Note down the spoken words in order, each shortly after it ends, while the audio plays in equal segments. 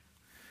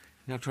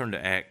Now turn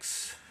to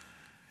Acts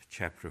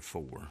chapter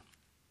 4.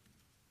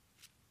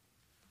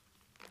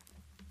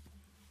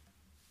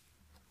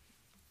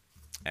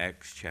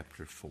 Acts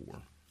chapter 4.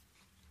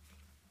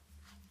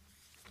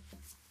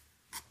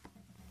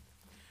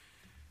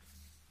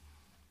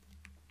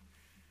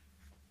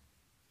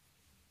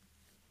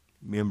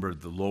 Remember,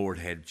 the Lord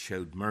had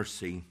showed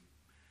mercy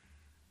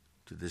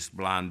to this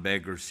blind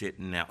beggar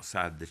sitting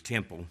outside the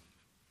temple.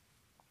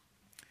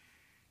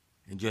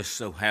 And just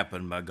so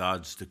happened, by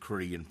God's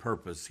decree and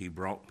purpose, he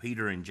brought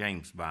Peter and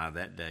James by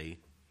that day.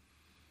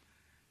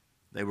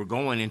 They were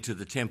going into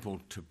the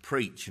temple to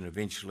preach, and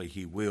eventually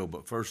he will.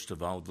 But first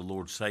of all, the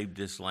Lord saved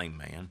this lame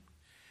man.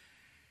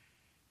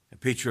 A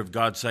picture of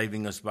God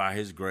saving us by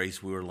his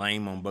grace. We were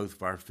lame on both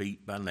of our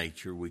feet by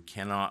nature. We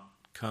cannot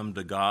come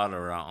to God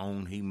or our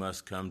own. He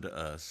must come to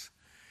us.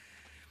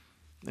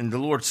 And the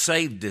Lord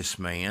saved this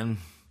man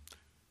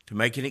to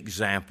make an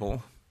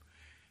example.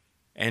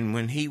 And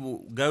when he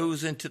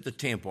goes into the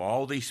temple,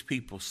 all these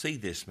people see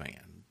this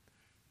man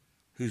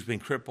who's been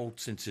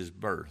crippled since his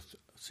birth.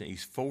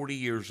 He's 40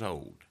 years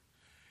old.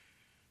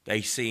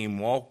 They see him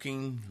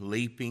walking,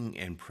 leaping,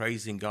 and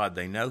praising God.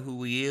 They know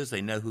who he is.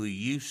 They know who he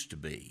used to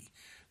be.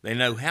 They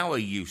know how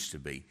he used to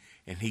be.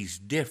 And he's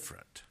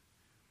different.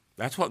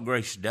 That's what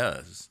grace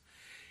does.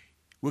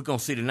 We're going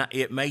to see tonight,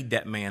 it made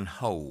that man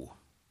whole.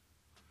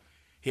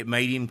 It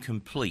made him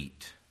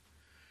complete.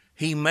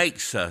 He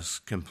makes us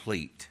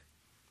complete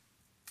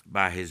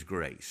by his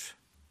grace.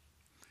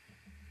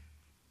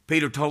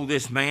 Peter told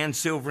this man,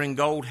 "Silver and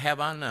gold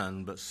have I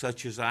none, but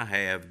such as I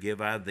have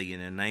give I thee.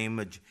 In the name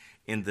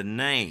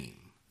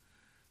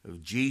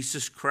of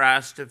Jesus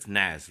Christ of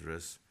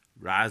Nazareth,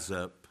 rise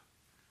up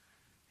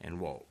and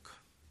walk."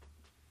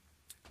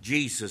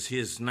 Jesus,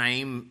 his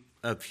name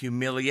of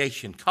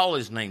humiliation. Call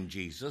his name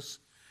Jesus,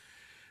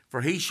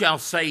 for he shall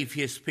save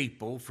his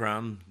people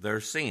from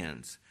their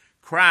sins.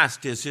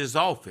 Christ is his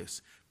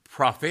office,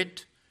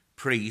 prophet,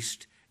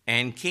 priest,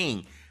 and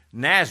king.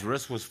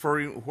 Nazareth was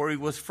where he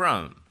was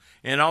from,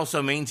 and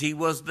also means he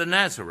was the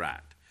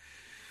Nazarite.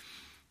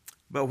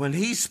 But when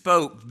he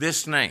spoke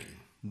this name,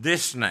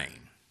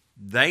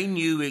 they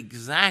knew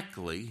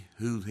exactly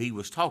who he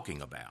was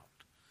talking about.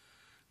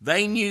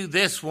 They knew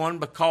this one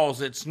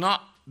because it's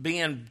not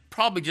been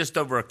probably just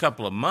over a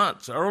couple of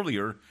months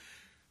earlier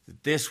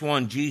that this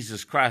one,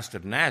 Jesus Christ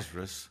of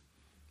Nazareth,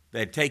 they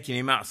had taken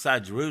him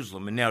outside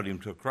Jerusalem and nailed him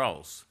to a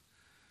cross.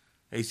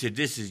 They said,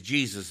 "This is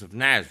Jesus of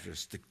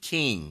Nazareth, the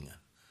King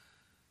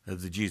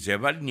of the Jews."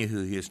 Everybody knew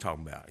who he was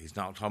talking about. He's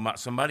not talking about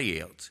somebody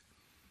else.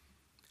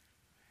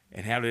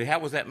 And how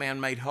was that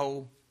man made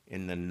whole?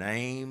 In the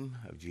name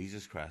of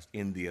Jesus Christ,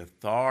 in the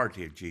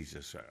authority of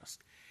Jesus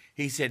Christ.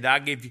 He said,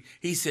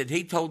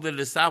 he told the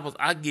disciples,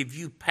 "I give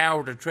you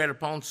power to tread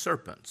upon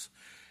serpents,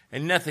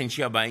 and nothing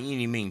shall by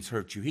any means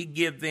hurt you." He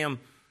gave them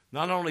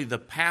not only the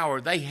power,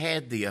 they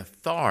had the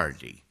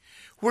authority.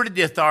 Where did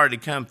the authority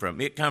come from?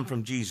 It come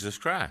from Jesus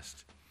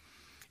Christ.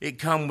 It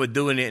come with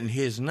doing it in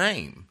his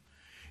name.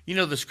 You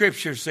know, the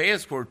scripture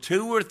says, "Where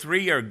 2 or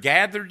 3 are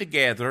gathered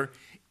together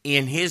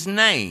in his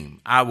name,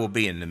 I will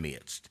be in the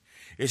midst."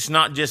 It's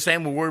not just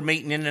saying, well, we're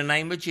meeting in the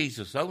name of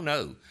Jesus. Oh,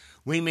 no.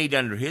 We meet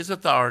under his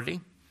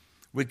authority.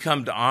 We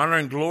come to honor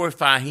and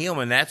glorify him,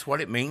 and that's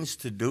what it means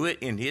to do it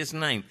in his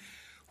name.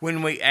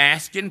 When we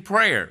ask in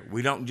prayer,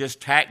 we don't just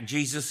tack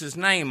Jesus'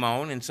 name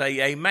on and say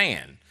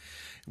amen.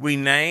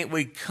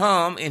 We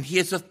come in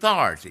his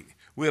authority.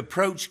 We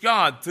approach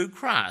God through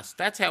Christ.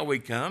 That's how we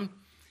come.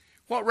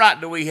 What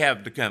right do we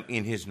have to come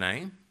in his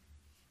name?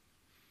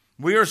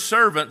 We are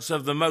servants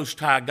of the Most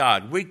High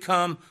God. We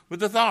come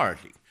with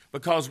authority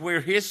because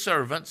we're his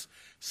servants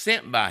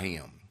sent by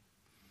him.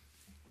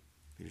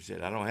 Peter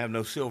said, "I don't have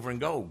no silver and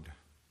gold,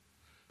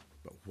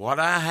 but what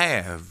I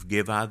have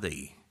give I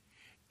thee.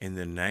 In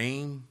the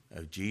name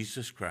of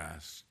Jesus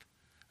Christ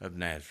of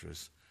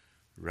Nazareth,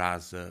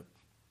 rise up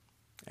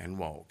and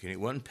walk." And it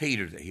wasn't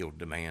Peter that healed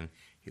the man.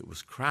 It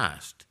was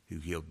Christ who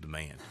healed the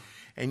man.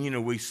 And, you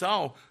know, we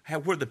saw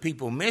where the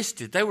people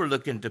missed it. They were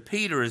looking to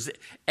Peter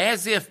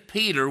as if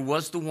Peter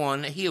was the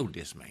one that healed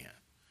this man.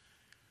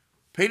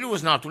 Peter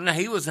was not the one. Now,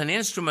 he was an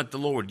instrument the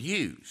Lord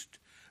used,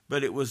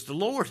 but it was the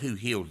Lord who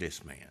healed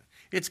this man.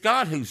 It's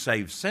God who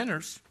saves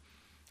sinners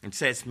and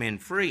sets men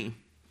free.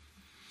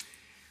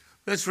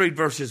 Let's read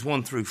verses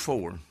 1 through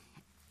 4.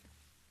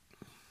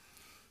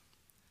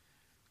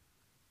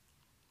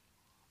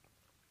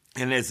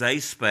 "And as they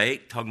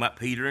spake," talking about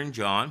Peter and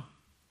John,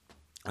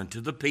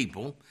 "unto the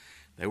people,"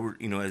 they were,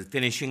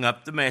 finishing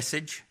up the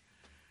message,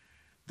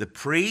 "the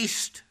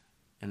priest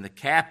and the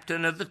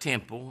captain of the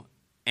temple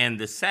and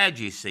the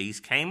Sadducees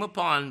came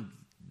upon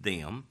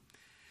them.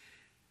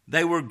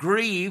 They were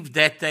grieved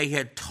that they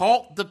had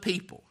taught the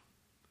people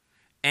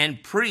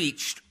and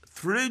preached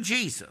through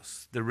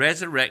Jesus the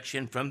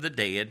resurrection from the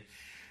dead,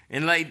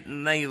 and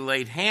they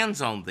laid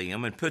hands on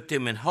them and put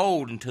them in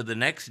hold until the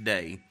next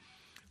day,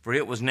 for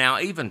it was now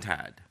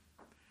eventide.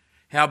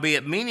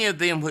 Howbeit many of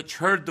them which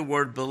heard the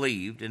word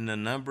believed, and the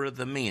number of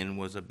the men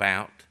was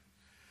about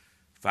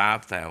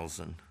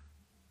 5,000.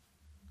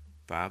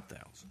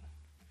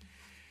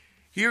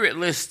 Here it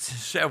lists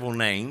several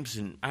names,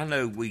 and I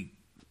know we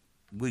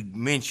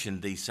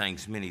mentioned these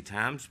things many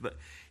times, but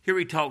here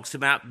he talks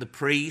about the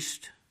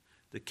priest,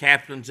 the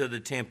captains of the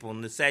temple,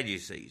 and the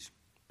Sadducees.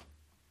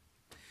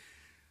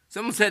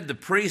 Someone said the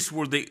priests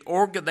were they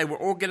were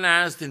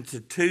organized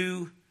into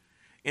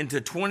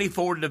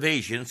 24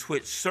 divisions,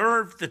 which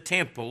served the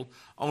temple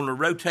on a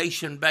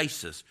rotation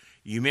basis.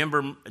 You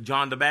remember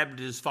John the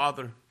Baptist's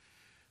father,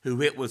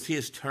 who it was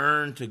his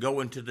turn to go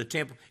into the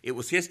temple? It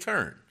was his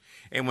turn.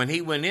 And when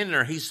he went in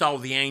there, he saw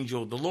the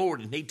angel of the Lord,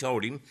 and he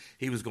told him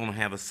he was going to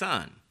have a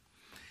son.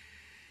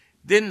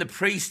 Then the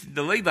priests,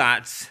 the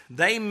Levites,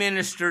 they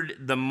ministered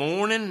the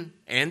morning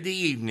and the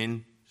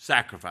evening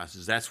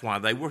sacrifices. That's why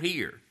they were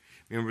here.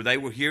 Remember, they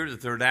were here the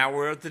third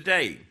hour of the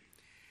day.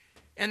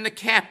 And the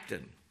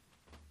captain,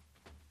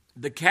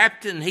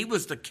 he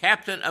was the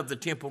captain of the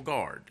temple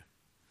guard.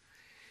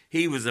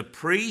 He was a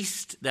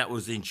priest that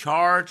was in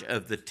charge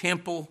of the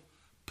temple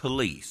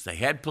police. They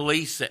had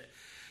police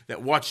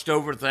that watched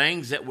over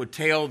things, that would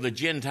tell the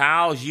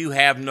Gentiles, you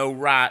have no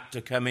right to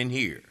come in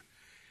here.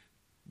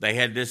 They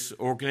had this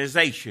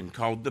organization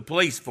called the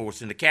police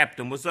force, and the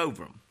captain was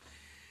over them.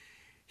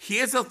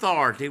 His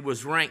authority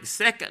was ranked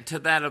second to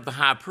that of the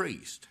high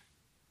priest.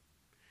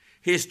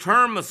 His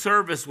term of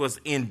service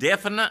was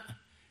indefinite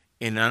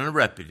and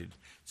uninterrupted,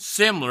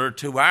 similar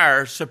to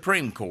our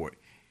Supreme Court.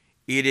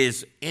 It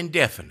is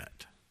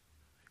indefinite.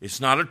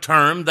 It's not a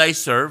term they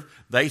serve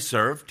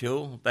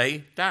till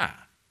they die.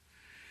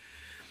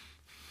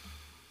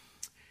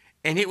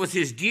 And it was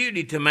his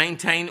duty to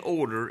maintain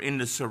order in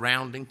the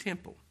surrounding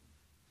temple.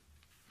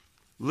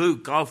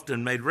 Luke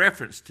often made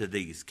reference to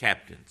these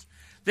captains.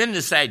 Then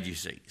the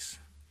Sadducees.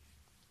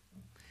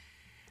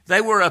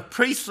 They were of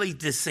priestly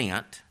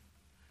descent,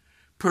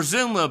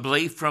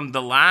 presumably from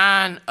the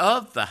line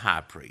of the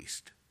high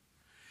priest.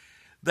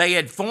 They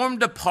had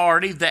formed a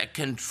party that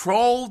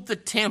controlled the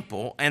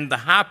temple and the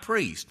high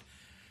priest.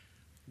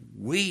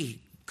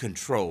 We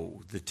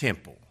control the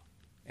temple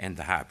and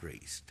the high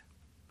priest.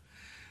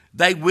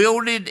 They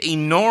wielded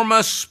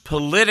enormous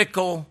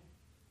political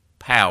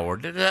power.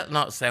 Did that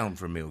not sound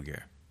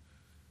familiar?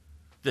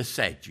 The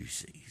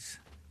Sadducees.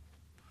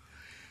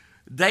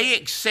 They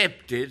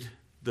accepted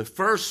the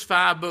first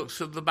 5 books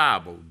of the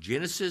Bible,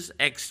 Genesis,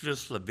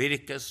 Exodus,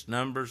 Leviticus,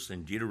 Numbers,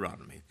 and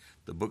Deuteronomy,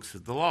 the books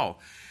of the law.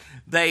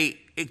 They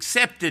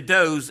accepted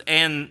those,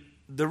 and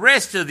the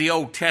rest of the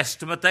Old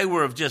Testament, they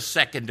were of just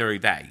secondary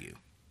value.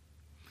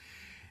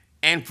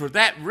 And for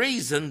that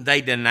reason,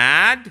 they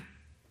denied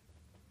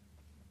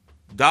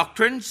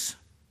doctrines,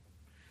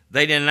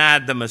 they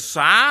denied the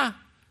Messiah,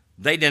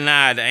 they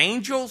denied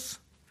angels,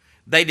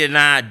 they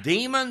denied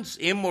demons,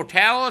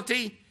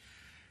 immortality,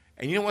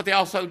 and you know what they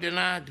also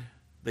denied?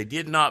 They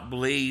did not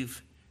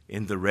believe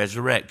in the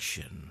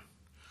resurrection.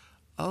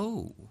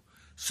 Oh,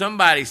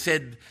 somebody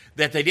said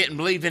that they didn't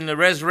believe in the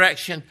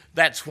resurrection.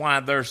 That's why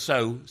they're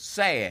so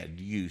sad,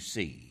 you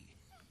see.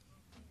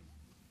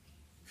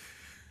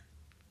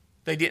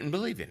 They didn't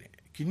believe in it.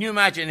 Can you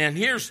imagine? And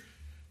here's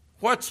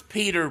what's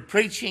Peter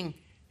preaching?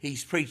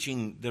 He's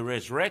preaching the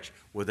resurrection.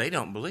 Well, they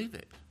don't believe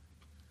it.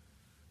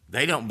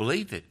 They don't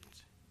believe it.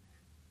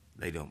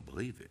 They don't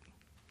believe it.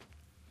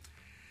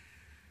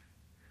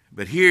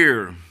 But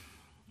here,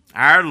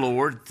 our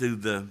Lord, through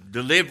the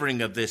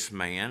delivering of this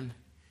man,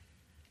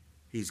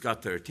 he's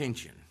got their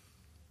attention.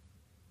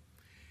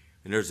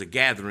 And there's a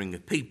gathering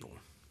of people.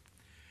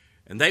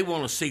 And they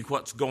want to see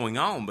what's going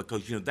on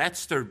because,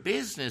 that's their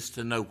business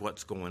to know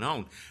what's going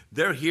on.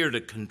 They're here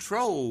to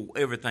control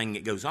everything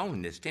that goes on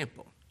in this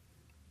temple.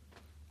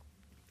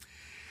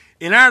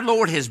 And our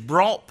Lord has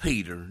brought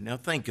Peter, now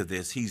think of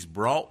this, he's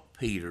brought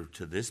Peter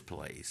to this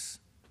place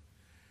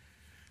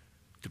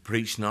to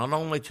preach not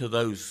only to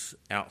those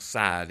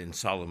outside in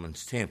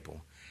Solomon's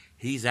temple,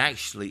 he's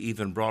actually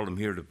even brought him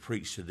here to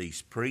preach to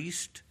these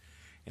priests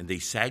and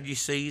these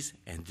Sadducees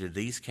and to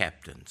these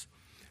captains.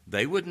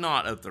 They would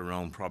not of their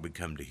own probably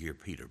come to hear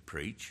Peter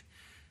preach,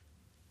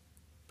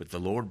 but the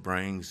Lord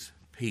brings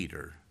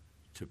Peter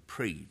to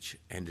preach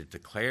and to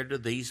declare to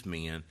these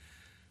men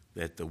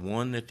that the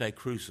one that they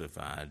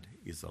crucified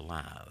is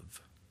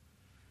alive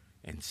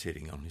and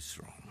sitting on his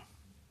throne.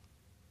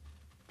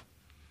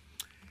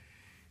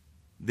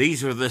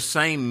 These are the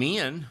same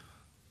men,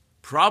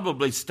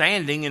 probably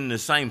standing in the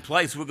same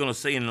place we're going to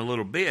see in a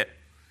little bit,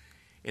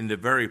 in the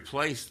very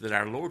place that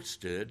our Lord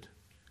stood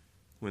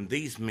when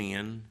these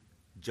men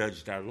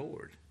judged our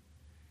Lord.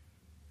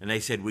 And they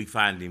said, we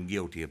find him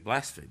guilty of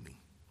blasphemy.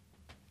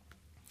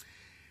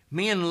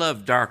 Men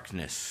love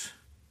darkness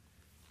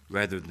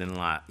rather than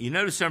light. You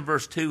notice in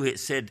verse 2 it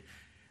said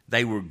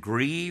they were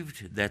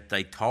grieved that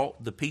they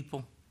taught the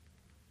people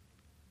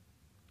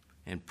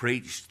and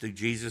preached through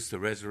Jesus the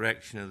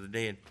resurrection of the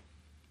dead.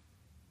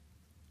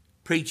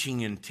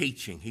 Preaching and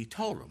teaching, he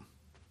taught them.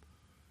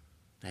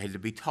 They had to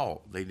be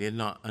taught. They did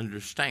not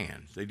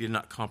understand. They did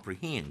not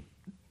comprehend.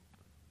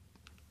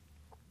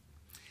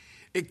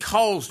 It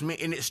caused me,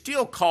 and it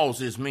still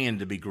causes men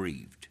to be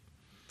grieved.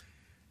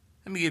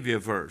 Let me give you a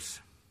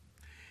verse.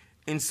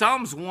 In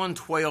Psalms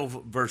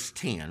 112, verse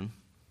 10,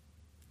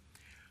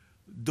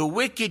 The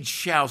wicked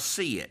shall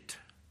see it.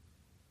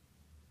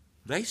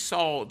 They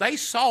saw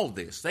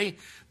this.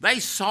 They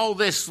saw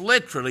this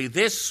literally.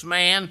 This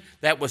man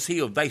that was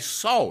healed, they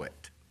saw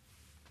it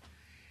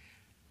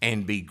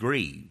and be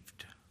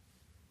grieved.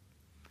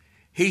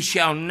 He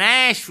shall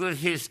gnash with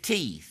his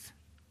teeth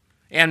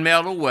and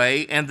melt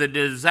away, and the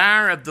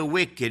desire of the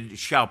wicked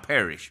shall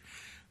perish.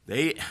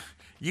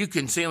 You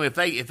can see them, if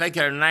they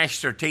could have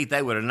gnashed their teeth,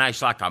 they would have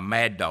gnashed like a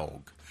mad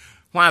dog.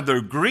 Why?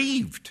 They're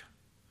grieved.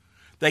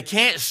 They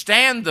can't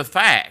stand the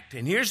fact.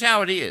 And here's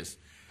how it is.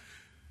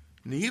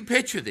 Now you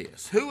picture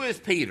this. Who is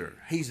Peter?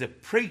 He's a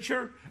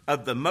preacher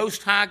of the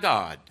Most High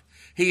God.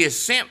 He is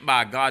sent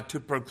by God to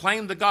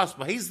proclaim the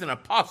gospel. He's an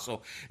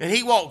apostle, and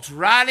he walks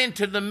right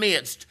into the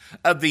midst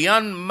of the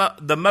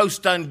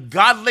most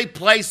ungodly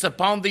place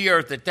upon the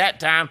earth at that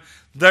time,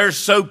 their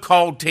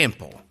so-called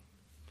temple.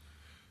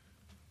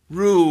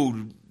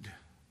 Ruled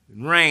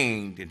and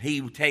reigned, and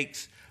he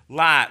takes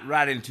light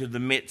right into the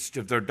midst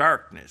of their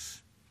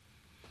darkness.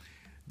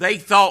 They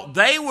thought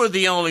they were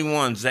the only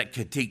ones that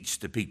could teach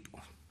the people.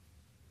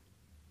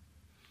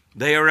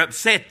 They are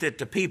upset that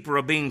the people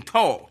are being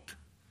taught.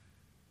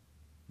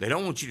 They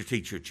don't want you to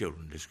teach your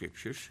children the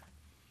scriptures.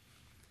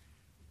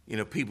 You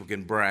know, people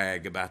can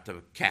brag about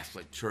the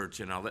Catholic Church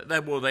and all that.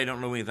 They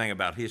don't know anything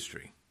about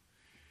history.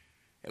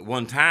 At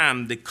one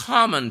time, the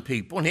common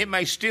people, and it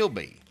may still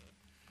be,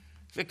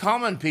 the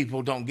common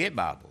people don't get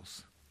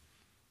Bibles.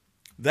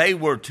 They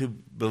were to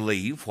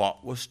believe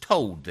what was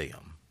told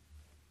them.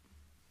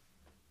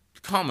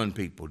 The common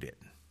people didn't.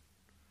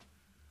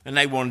 And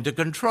they wanted to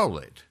control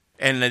it.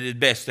 And the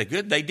best they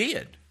could, they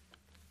did.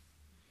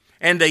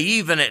 And they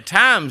even at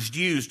times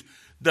used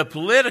the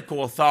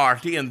political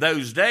authority in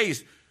those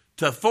days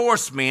to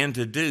force men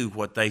to do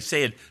what they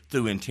said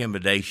through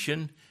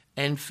intimidation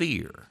and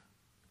fear.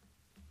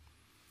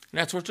 And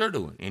that's what they're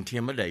doing,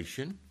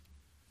 intimidation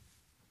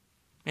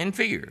and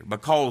fear,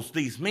 because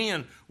these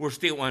men were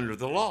still under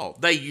the law.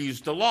 They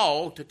used the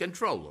law to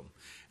control them.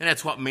 And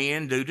that's what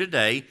men do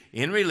today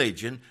in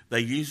religion.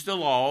 They use the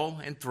law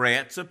and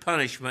threats of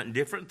punishment and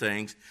different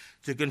things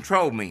to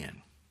control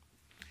men.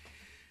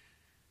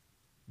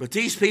 But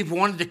these people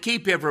wanted to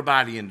keep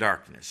everybody in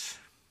darkness,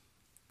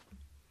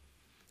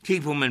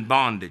 keep them in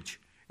bondage.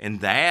 And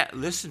that,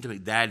 listen to me,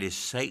 that is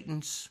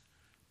Satan's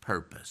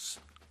purpose,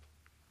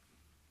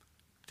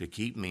 to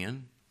keep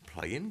men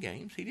playing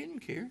games. He didn't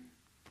care.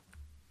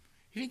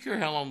 He didn't care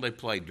how long they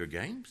played their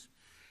games.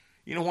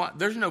 You know what?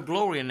 There's no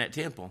glory in that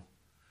temple.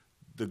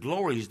 The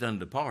glory is done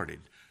departed.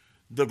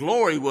 The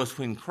glory was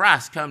when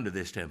Christ come to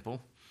this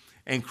temple,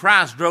 and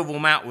Christ drove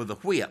them out with a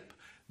whip.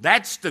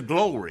 That's the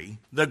glory.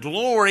 The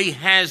glory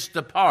has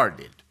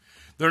departed.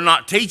 They're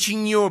not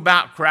teaching you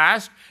about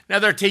Christ. Now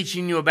they're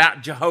teaching you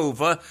about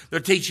Jehovah. They're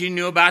teaching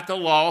you about the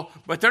law,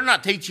 but they're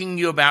not teaching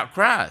you about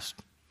Christ,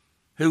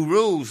 who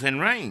rules and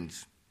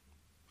reigns.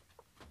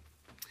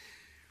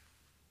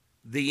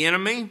 The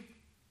enemy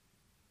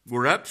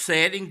were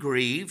upset and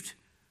grieved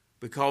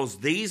because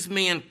these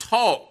men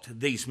taught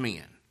these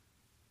men.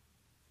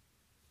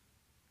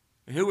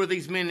 And who are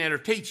these men that are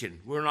teaching?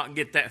 We'll not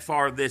get that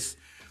far this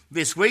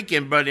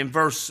weekend, but in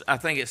verse, I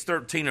think it's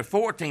 13 or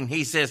 14,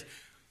 he says,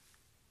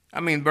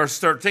 verse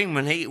 13,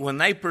 when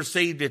they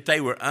perceived that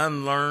they were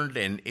unlearned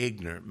and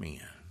ignorant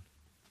men.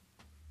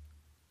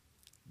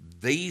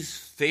 These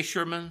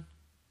fishermen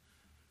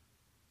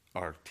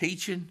are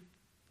teaching.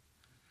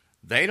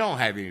 They don't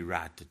have any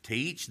right to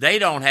teach. They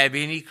don't have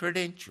any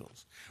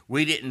credentials.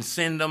 We didn't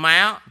send them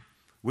out.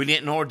 We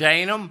didn't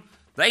ordain them.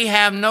 They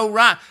have no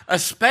right,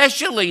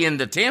 especially in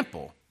the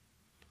temple.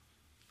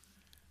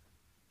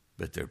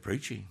 But they're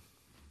preaching.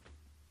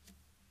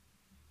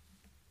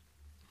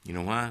 You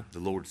know why? The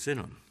Lord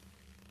sent them.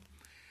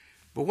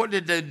 But what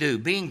did they do?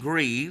 Being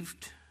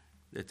grieved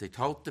that they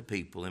taught the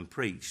people and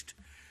preached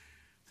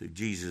through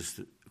Jesus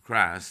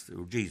Christ,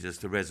 or Jesus,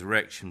 the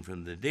resurrection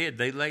from the dead,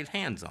 they laid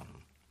hands on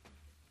them.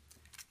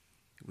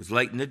 It was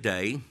late in the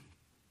day,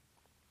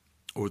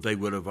 or they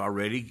would have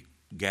already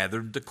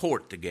gathered the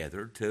court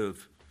together to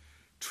have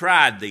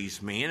tried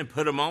these men and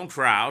put them on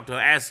trial to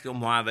ask them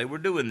why they were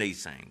doing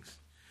these things.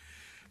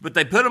 But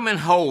they put them in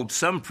hold,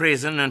 some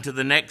prison, until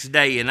the next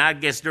day. And I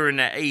guess during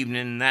that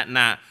evening and that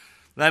night,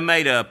 they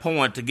made a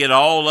point to get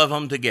all of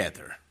them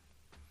together.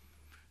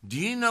 Do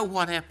you know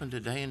what happened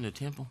today in the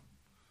temple?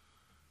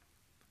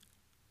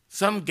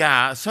 Some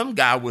guy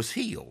was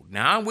healed.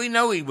 Now, we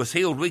know he was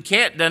healed. We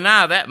can't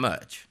deny that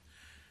much.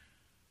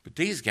 But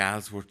these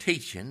guys were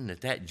teaching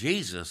that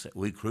Jesus that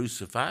we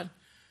crucified,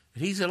 that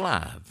he's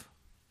alive.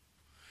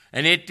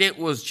 And it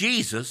was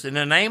Jesus, in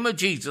the name of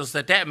Jesus,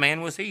 that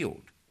man was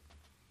healed.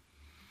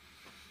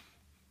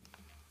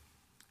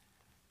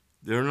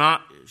 They're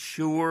not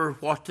sure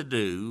what to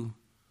do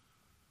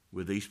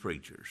with these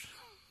preachers.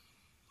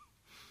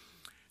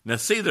 Now,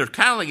 see, they're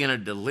kind of in a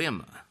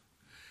dilemma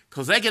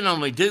because they can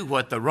only do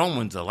what the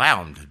Romans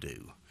allow them to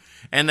do.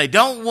 And they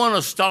don't want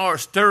to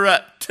stir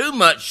up too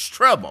much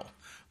trouble.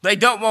 They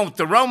don't want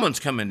the Romans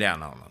coming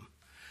down on them.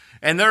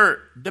 And they're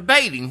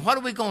debating, what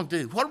are we going to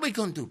do? What are we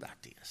going to do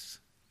about this?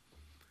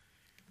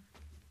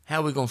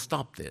 How are we going to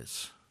stop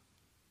this?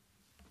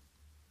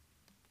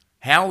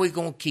 How are we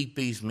going to keep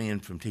these men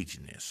from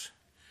teaching this?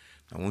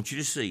 I want you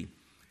to see,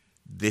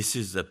 this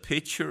is a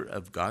picture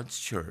of God's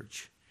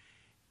church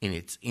in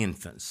its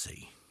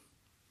infancy.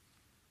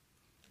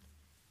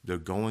 They're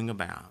going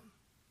about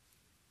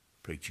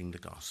preaching the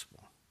gospel.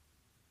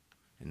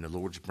 And the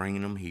Lord's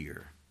bringing them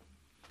here.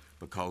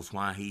 Because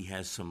why? He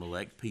has some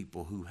elect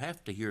people who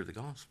have to hear the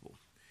gospel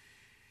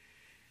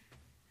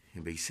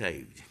and be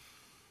saved.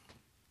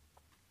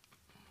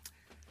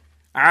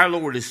 Our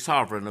Lord is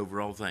sovereign over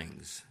all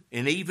things.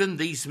 And even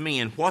these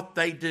men, what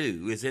they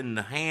do is in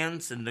the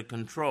hands and the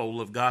control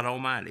of God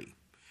Almighty.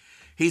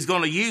 He's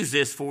going to use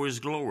this for His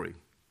glory.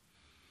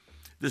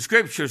 The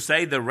Scriptures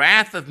say, the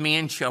wrath of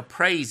men shall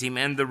praise Him,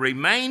 and the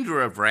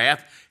remainder of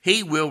wrath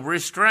He will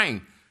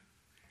restrain.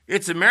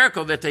 It's a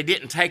miracle that they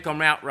didn't take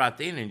them out right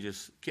then and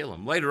just kill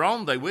them. Later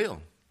on, they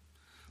will.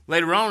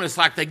 Later on, it's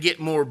like they get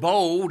more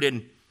bold,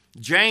 and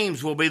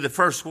James will be the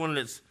first one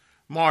that's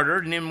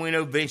martyred, and then we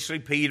know eventually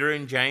Peter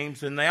and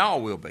James, and they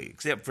all will be,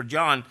 except for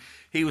John.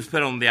 He was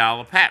put on the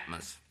Isle of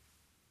Patmos.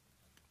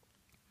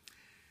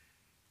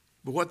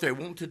 But what they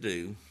want to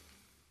do,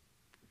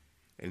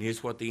 and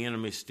here's what the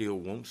enemy still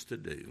wants to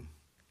do,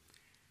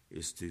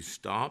 is to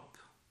stop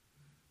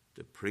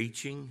the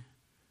preaching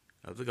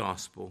of the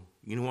gospel.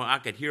 You know what? I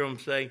could hear them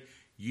say,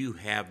 you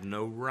have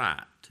no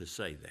right to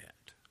say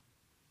that.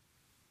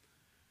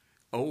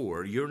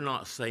 Or you're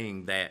not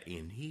saying that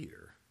in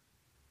here.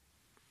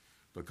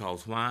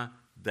 Because why?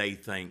 They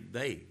think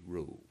they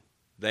rule.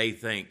 They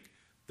think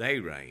they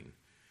reign.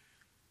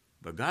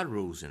 But God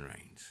rules and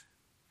reigns.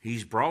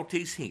 He's brought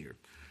these here.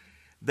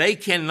 They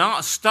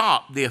cannot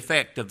stop the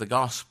effect of the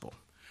gospel.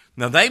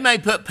 Now, they may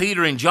put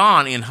Peter and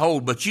John in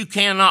hold, but you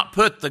cannot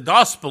put the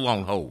gospel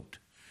on hold.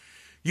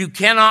 You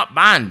cannot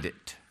bind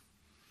it.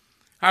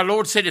 Our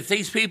Lord said if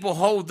these people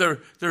hold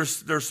their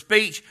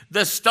speech,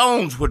 the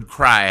stones would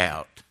cry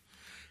out.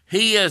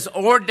 He is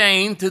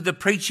ordained to the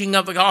preaching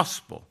of the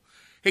gospel.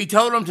 He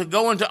told them to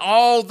go into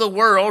all the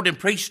world and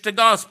preach the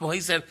gospel. He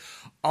said,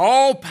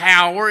 all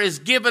power is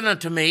given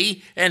unto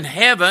me in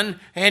heaven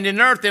and in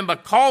earth, and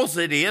because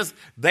it is,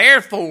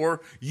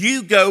 therefore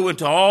you go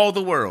into all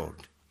the world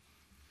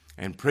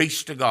and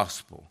preach the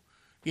gospel.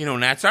 You know,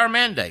 and that's our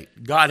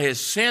mandate. God has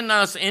sent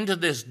us into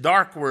this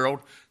dark world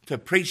to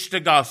preach the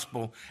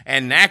gospel,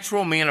 and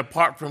natural men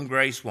apart from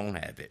grace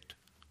won't have it.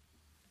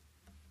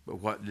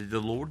 But what did the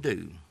Lord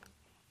do?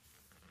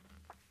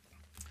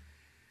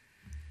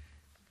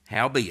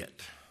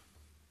 Howbeit,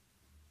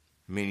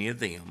 many of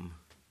them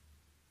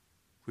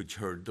which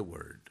heard the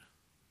word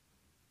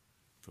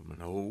from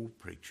an old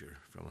preacher,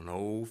 from an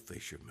old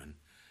fisherman,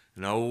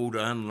 an old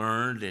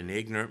unlearned and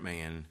ignorant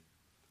man,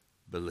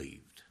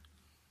 believed.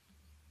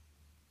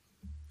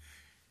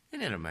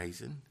 Isn't it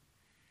amazing?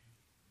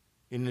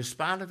 In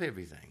spite of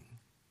everything,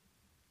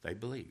 they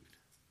believed.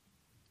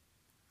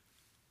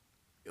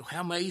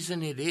 How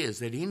amazing it is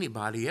that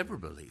anybody ever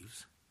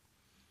believes.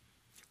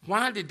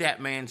 Why did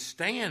that man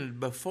stand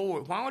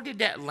before? Why did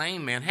that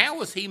lame man, how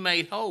was he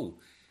made whole?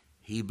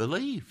 He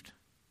believed.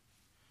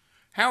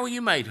 How are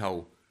you made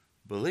whole?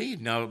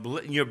 Believe. Now,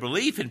 your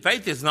belief and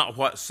faith is not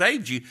what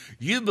saved you.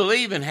 You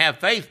believe and have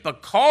faith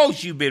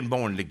because you've been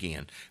born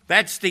again.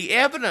 That's the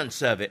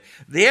evidence of it.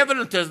 The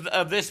evidence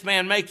of this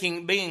man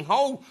being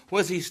whole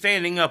was he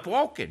standing up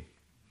walking.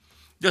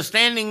 The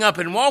standing up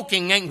and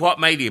walking ain't what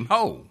made him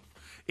whole.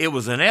 It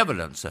was an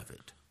evidence of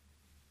it.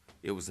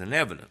 It was an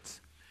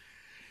evidence.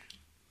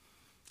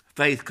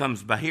 Faith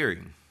comes by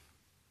hearing,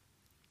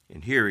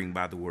 and hearing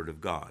by the word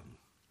of God.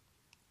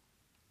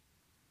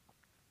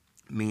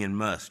 Men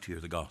must hear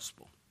the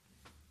gospel.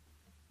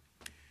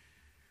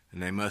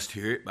 And they must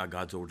hear it by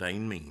God's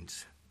ordained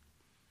means.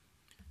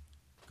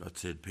 God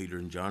said, Peter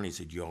and John, He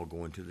said, you all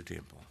go into the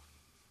temple.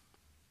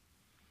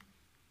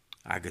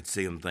 I could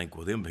see them think,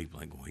 well, them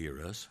people ain't going to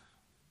hear us.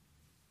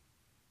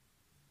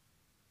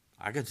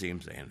 I could see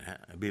him saying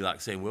that. It'd be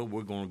like saying, well,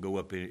 we're going to go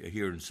up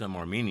here in some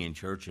Armenian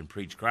church and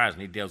preach Christ,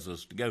 and He tells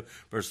us to go.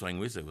 First thing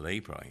we say, well,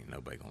 he probably ain't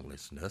nobody going to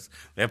listen to us.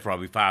 They'll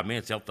probably 5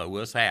 minutes, they'll throw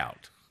us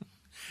out.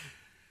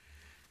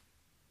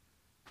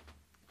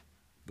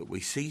 But we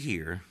see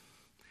here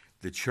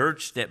the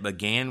church that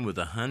began with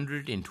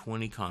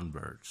 120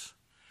 converts.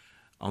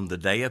 On the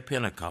day of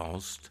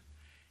Pentecost,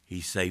 He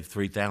saved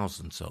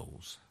 3,000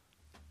 souls.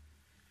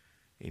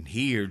 And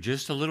here,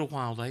 just a little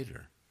while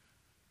later,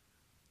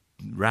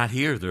 right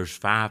here, there's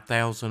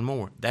 5,000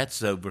 more.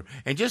 That's over,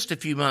 in just a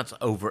few months,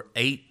 over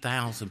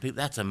 8,000 people.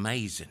 That's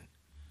amazing.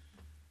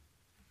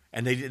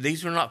 And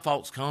these are not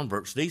false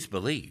converts. These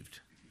believed.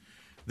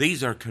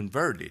 These are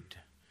converted.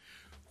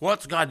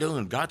 What's God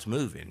doing? God's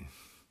moving.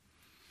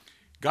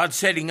 God's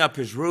setting up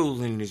His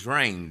rule and His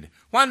reign.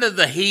 Why do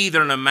the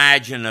heathen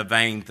imagine a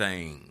vain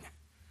thing?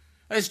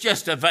 It's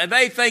just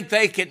they think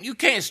they can. You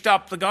can't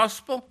stop the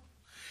gospel.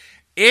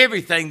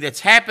 Everything that's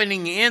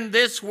happening in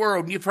this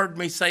world, you've heard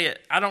me say it,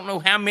 I don't know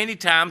how many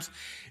times,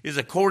 is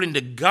according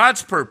to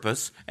God's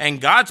purpose and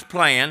God's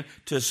plan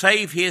to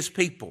save His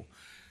people.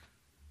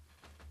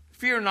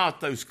 Fear not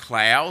those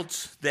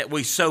clouds that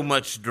we so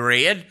much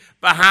dread.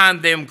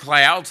 Behind them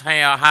clouds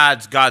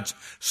hides God's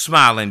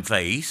smiling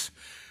face.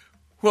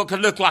 What could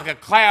look like a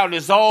cloud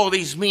is all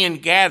these men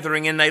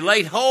gathering, and they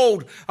laid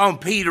hold on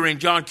Peter and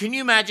John. Can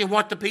you imagine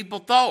what the people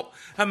thought?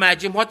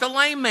 Imagine what the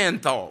lame man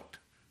thought.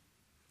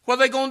 What are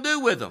they going to do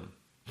with them?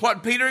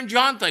 What Peter and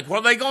John think? What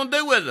are they going to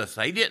do with us?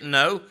 They didn't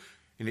know,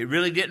 and it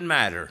really didn't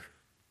matter.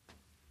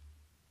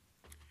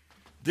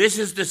 This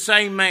is the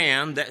same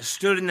man that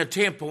stood in the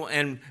temple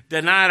and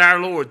denied our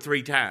Lord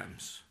 3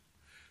 times.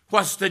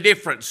 What's the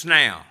difference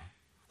now?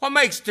 What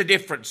makes the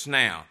difference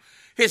now?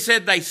 He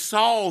said they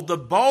saw the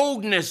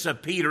boldness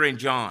of Peter and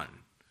John.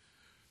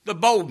 The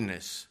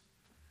boldness.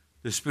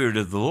 The Spirit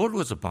of the Lord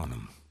was upon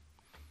them.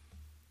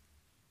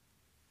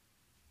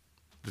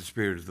 The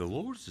Spirit of the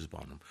Lord is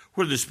upon them.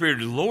 Where the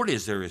Spirit of the Lord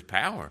is, there is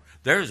power.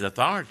 There is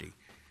authority.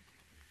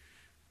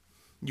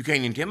 You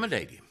can't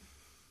intimidate him.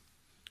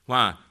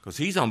 Why? Because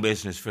he's on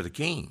business for the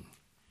king.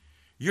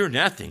 You're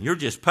nothing. You're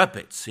just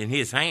puppets in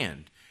his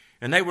hand.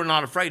 And they were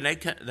not afraid.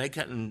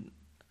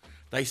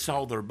 They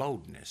saw their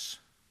boldness.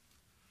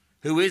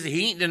 Who is he?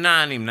 He ain't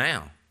denying him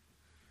now.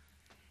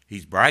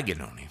 He's bragging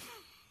on him.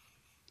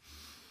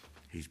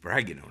 He's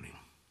bragging on him.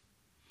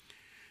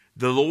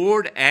 The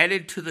Lord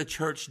added to the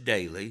church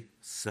daily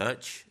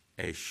such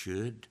as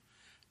should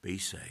be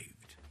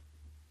saved.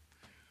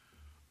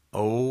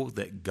 Oh,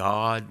 that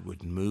God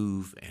would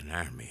move in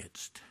our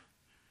midst,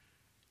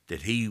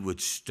 that he would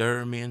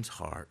stir men's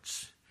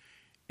hearts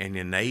and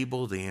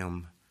enable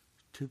them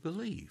to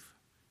believe.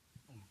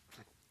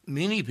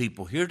 Many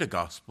people hear the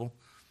gospel,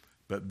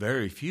 but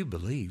very few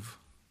believe.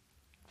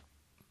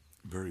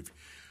 Very few.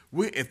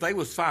 If they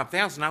was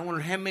 5,000, I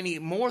wonder how many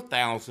more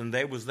thousand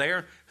there was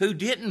there who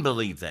didn't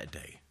believe that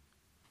day.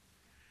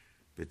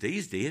 But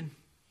these did.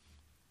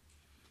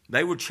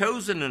 They were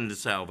chosen unto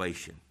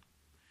salvation.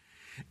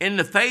 In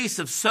the face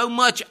of so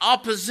much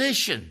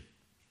opposition,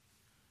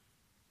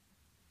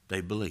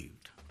 they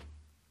believed.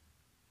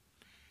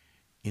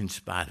 In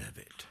spite of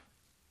it,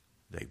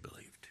 they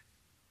believed.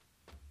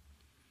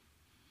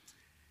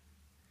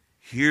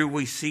 Here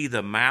we see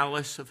the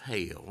malice of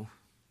hell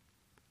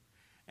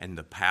and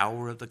the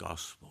power of the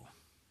gospel.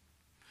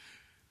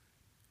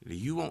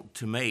 You want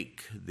to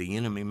make the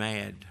enemy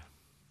mad.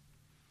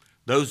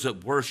 Those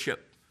that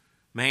worship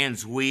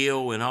man's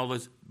will and all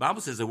this, the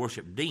Bible says they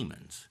worship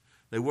demons.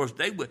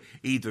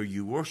 Either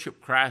you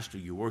worship Christ or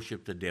you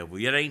worship the devil.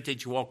 It ain't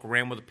that you walk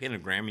around with a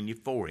pentagram in your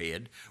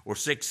forehead or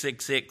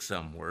 666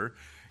 somewhere.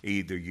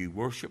 Either you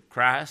worship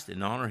Christ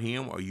and honor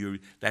him, or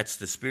that's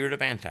the spirit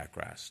of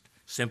Antichrist.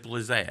 Simple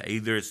as that.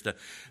 Either it's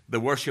the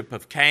worship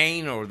of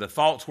Cain, or the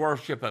false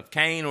worship of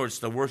Cain, or it's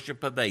the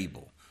worship of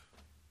Abel.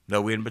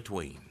 No in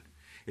between.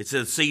 It's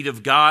the seed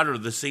of God or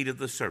the seed of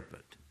the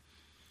serpent.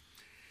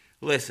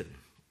 Listen.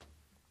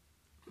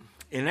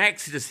 In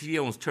Exodus, if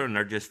you want to turn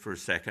there just for a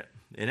second.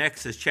 In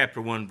Exodus chapter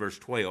 1, verse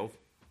 12.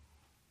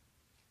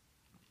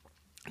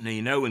 Now,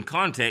 you know, in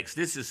context,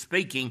 this is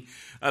speaking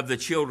of the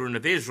children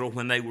of Israel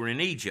when they were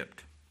in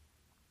Egypt.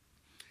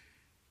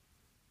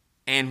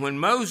 And when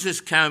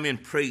Moses came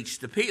and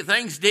preached,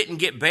 things didn't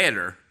get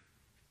better.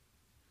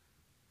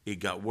 It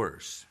got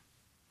worse.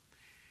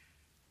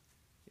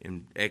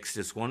 In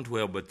Exodus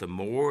 1:12, but the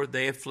more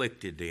they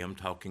afflicted them,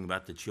 talking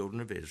about the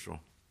children of Israel,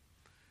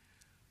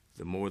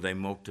 the more they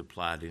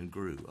multiplied and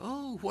grew.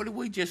 Oh, what have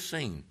we just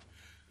seen?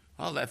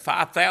 Oh, that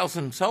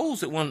 5,000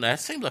 souls at one, that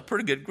seems like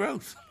pretty good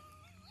growth.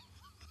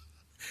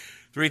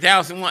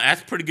 3,001,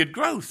 that's pretty good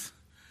growth.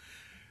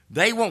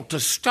 They want to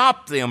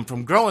stop them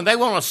from growing. They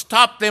want to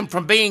stop them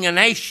from being a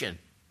nation.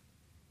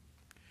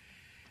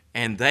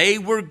 And they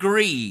were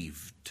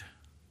grieved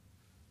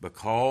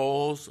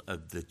because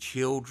of the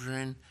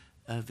children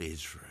of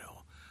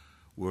Israel.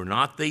 Were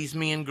not these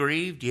men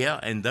grieved? Yeah,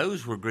 and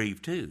those were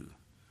grieved too.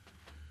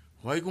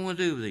 What are you going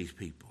to do with these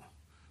people?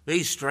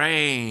 These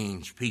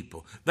strange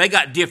people. They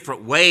got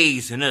different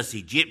ways than us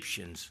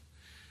Egyptians.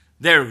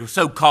 They're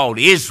so-called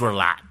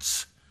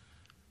Israelites.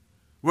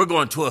 We're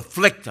going to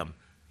afflict them.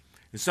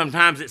 And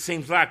sometimes it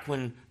seems like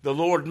when the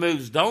Lord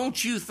moves,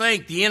 don't you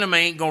think the enemy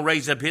ain't going to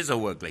raise up his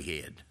old ugly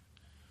head?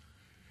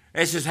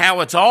 This is how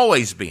it's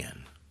always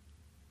been.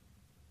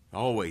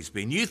 Always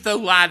been. You throw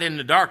light in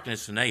the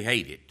darkness and they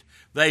hate it.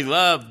 They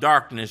love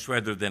darkness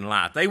rather than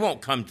light. They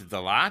won't come to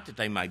the light that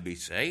they might be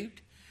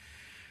saved.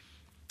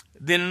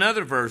 Then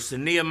another verse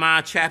in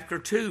Nehemiah chapter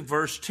 2,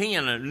 verse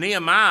 10.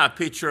 Nehemiah, a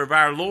picture of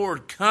our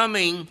Lord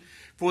coming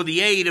for the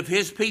aid of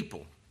his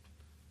people.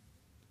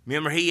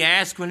 Remember, he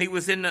asked when he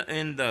was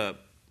when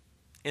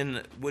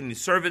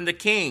he's serving the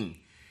king,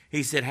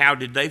 he said, how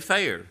did they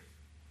fare?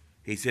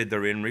 He said,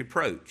 they're in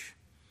reproach.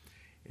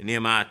 In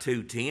Nehemiah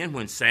 2:10,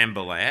 when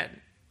Sanballat,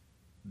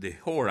 the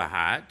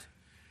Horahite,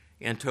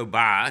 and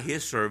Tobiah,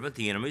 his servant,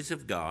 the enemies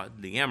of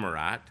God, the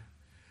Amorite,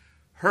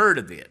 heard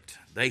of it.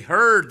 They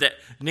heard that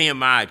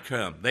Nehemiah had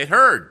come. They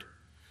heard.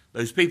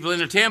 Those people in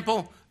the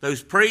temple,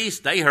 those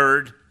priests, they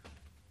heard.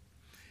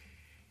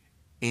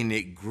 And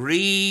it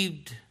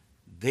grieved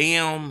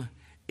them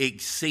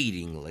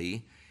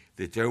exceedingly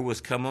that there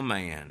was come a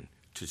man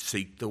to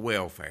seek the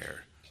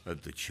welfare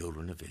of the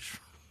children of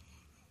Israel.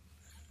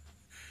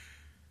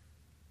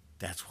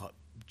 That's what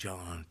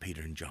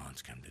Peter and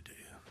John's come to do.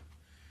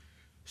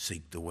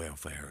 Seek the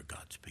welfare of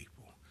God's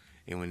people.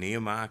 And when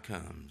Nehemiah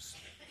comes,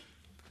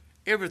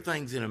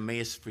 everything's in a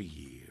mess for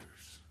years.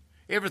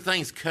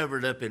 Everything's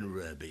covered up in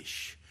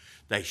rubbish.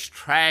 There's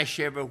trash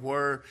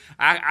everywhere.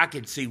 I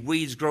could see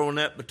weeds growing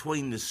up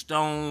between the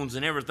stones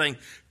and everything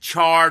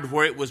charred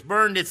where it was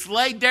burned. It's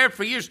laid there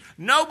for years.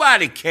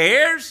 Nobody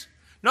cares.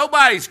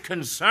 Nobody's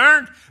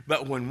concerned.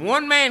 But when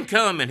one man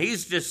come and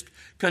he's just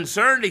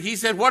concerned, he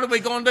said, what are we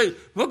going to do?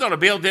 We're going to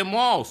build them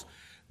walls.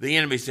 The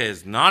enemy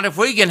says, not if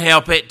we can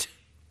help it.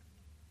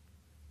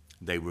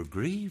 They were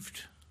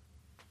grieved.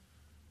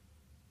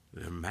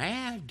 They're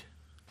mad.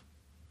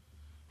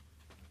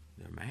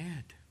 They're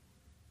mad.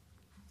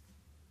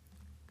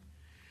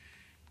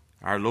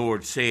 Our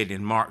Lord said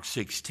in Mark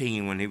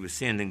 16 when he was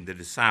sending the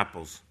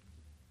disciples,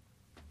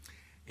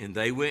 and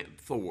they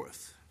went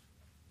forth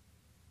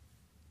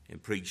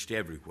and preached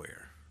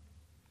everywhere,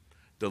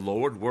 the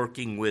Lord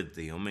working with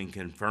them and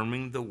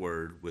confirming the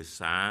word with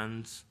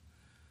signs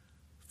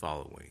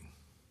following.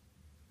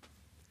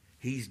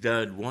 He's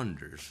done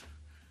wonders.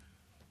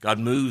 God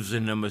moves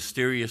in a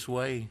mysterious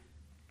way.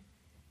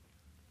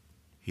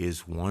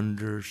 His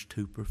wonders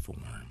to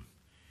perform.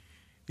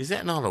 Is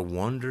that not a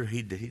wonder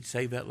he'd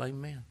save that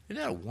lame man?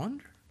 Isn't that a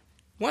wonder?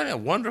 What a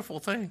wonderful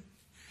thing.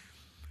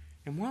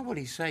 And why would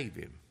he save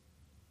him?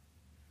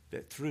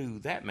 That through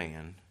that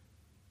man,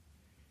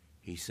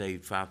 he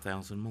saved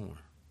 5,000 more.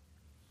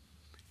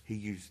 He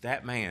used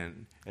that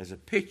man as a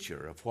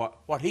picture of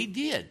what he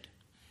did.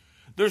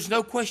 There's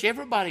no question.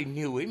 Everybody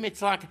knew him.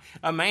 It's like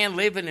a man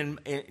living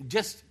in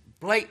just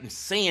blatant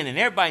sin, and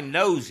everybody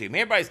knows him.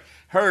 Everybody's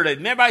heard of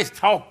him. Everybody's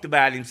talked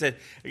about him. Said,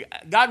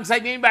 God can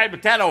save anybody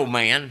but that old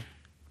man.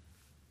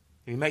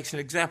 And he makes an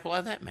example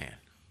of that man.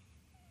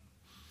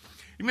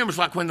 You remember, it's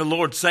like when the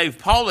Lord saved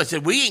Paul, they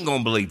said, we ain't going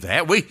to believe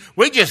that.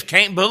 We just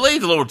can't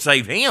believe the Lord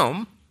saved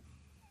him.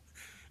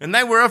 And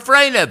they were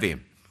afraid of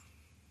him.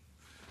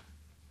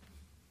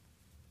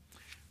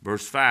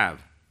 Verse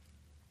 5.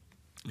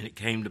 And it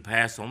came to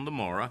pass on the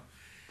morrow,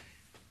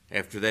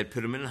 after they'd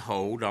put him in a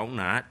hold all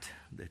night,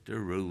 that the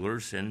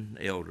rulers and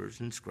elders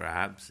and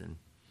scribes and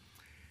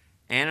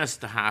Annas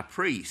the high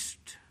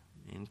priest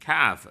and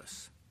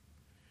Caiaphas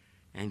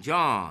and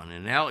John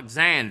and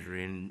Alexander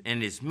and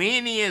as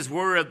many as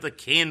were of the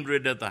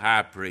kindred of the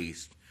high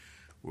priest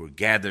were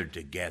gathered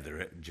together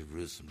at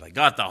Jerusalem. They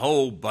got the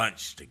whole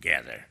bunch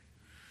together.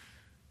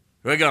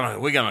 We're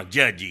gonna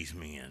judge these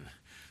men.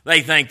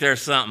 They think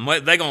there's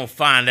something. They're gonna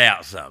find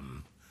out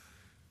something.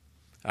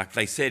 Like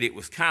they said, it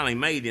was kindly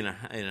made in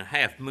a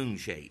half moon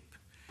shape.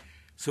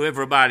 So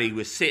everybody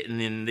was sitting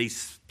in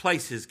these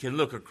places can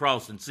look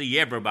across and see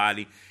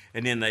everybody,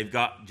 and then they've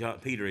got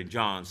Peter and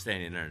John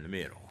standing there in the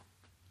middle.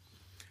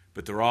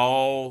 But they're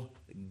all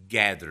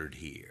gathered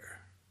here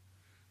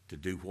to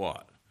do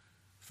what?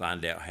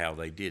 Find out how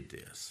they did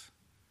this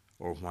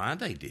or why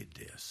they did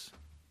this.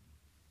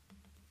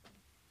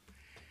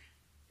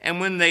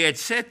 And when they had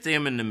set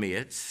them in the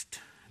midst,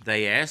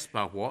 they asked,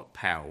 by what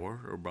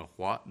power or by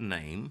what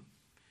name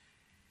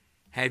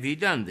have you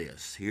done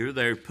this? Here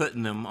they're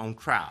putting them on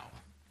trial.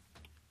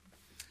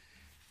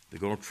 They're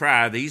going to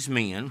try these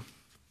men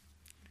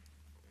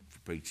for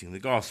preaching the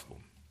gospel.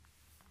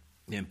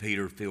 Then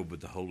Peter, filled with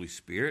the Holy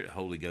Spirit, the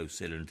Holy Ghost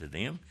said unto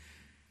them,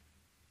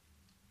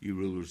 you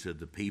rulers of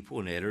the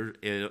people and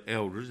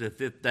elders, if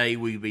this day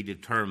we be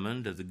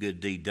determined of the good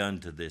deed done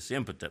to this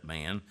impotent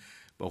man,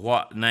 but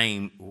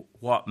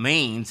what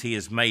means he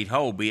is made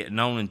whole, be it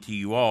known unto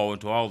you all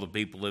and to all the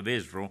people of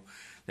Israel,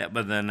 that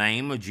by the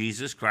name of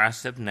Jesus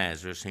Christ of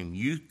Nazareth, whom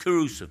you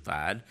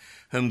crucified,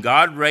 whom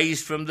God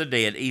raised from the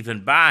dead,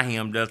 even by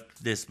him doth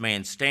this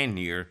man stand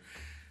here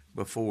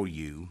before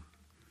you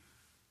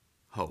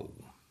whole.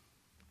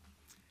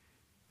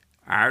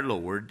 Our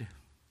Lord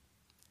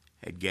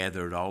had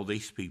gathered all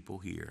these people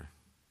here.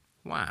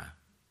 Why?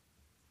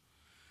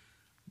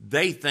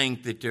 They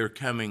think that they're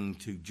coming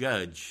to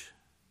judge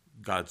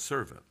God's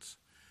servants.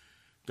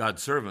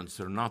 God's servants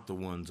are not the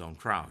ones on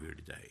trial here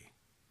today.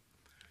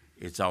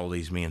 It's all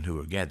these men who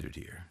are gathered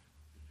here.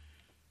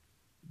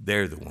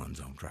 They're the ones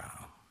on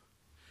trial.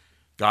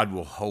 God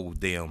will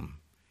hold them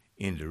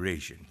in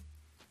derision.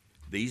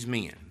 These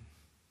men,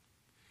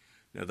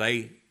 now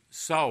they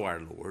saw our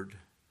Lord.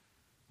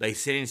 They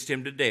sentenced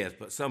him to death,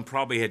 but some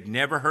probably had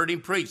never heard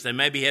him preach. They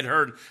maybe had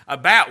heard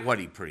about what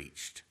he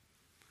preached.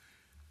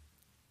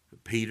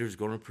 But Peter's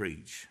going to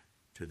preach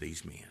to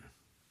these men.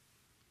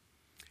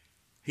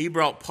 He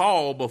brought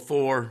Paul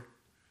before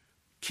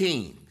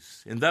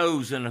kings and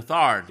those in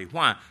authority.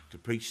 Why? To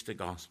preach the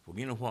gospel.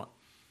 You know what?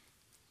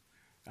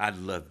 I'd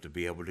love to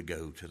be able to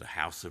go to the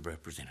House of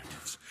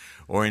Representatives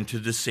or into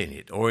the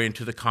Senate or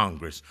into the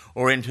Congress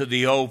or into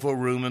the Oval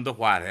Room in the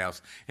White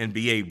House and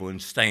be able to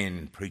stand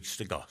and preach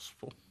the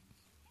gospel.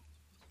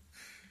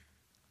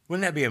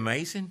 Wouldn't that be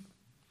amazing?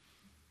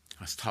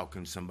 I was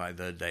talking to somebody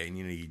the other day, and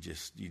you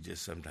just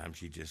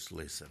sometimes you just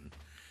listen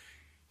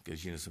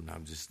because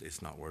sometimes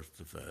it's not worth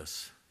the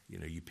fuss.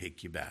 You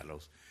pick your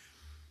battles.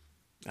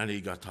 I know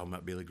you got talking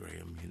about Billy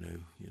Graham.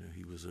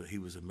 He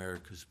was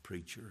America's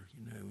preacher.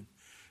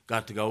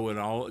 Got to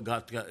go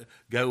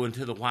go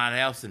into the White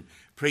House and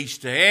preach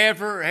to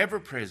every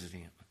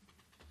president.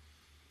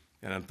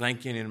 And I'm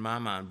thinking in my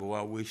mind, boy,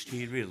 I wished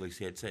he had really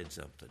said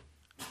something.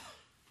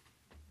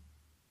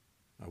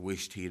 I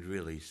wished he had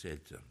really said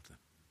something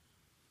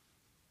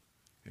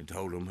and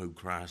told them who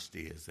Christ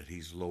is, that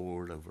he's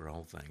Lord over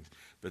all things.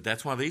 But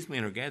that's why these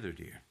men are gathered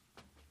here.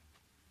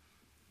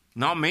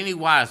 Not many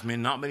wise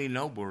men, not many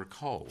noble are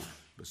called,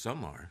 but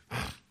some are.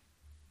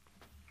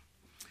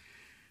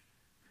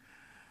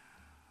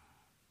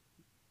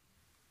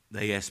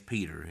 They asked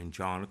Peter and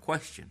John a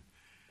question.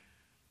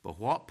 But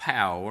what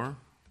power,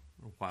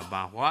 by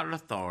what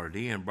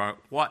authority, and by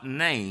what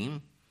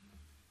name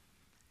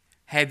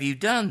have you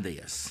done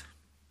this?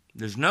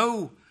 There's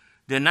no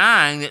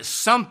denying that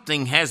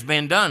something has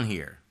been done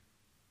here.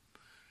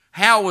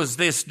 How was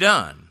this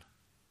done?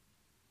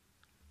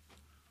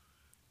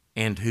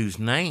 And whose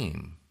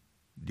name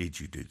did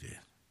you do this?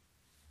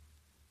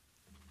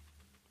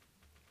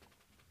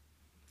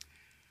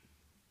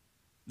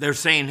 They're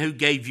saying, who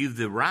gave you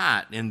the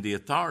right and the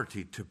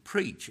authority to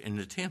preach in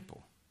the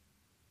temple?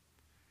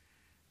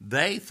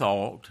 They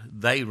thought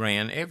they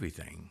ran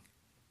everything,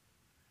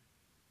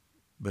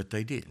 but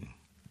they didn't.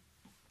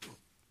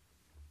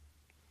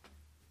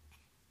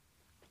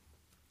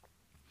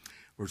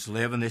 Verse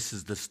 11, this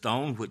is the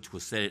stone which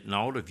was set at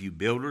naught of you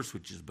builders,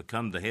 which has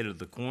become the head of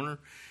the corner.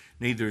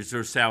 Neither is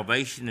there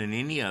salvation in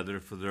any other,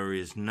 for there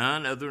is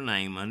none other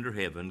name under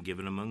heaven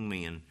given among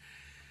men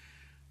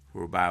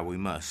whereby we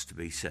must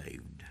be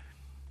saved.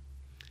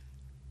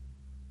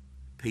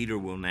 Peter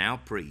will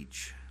now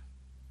preach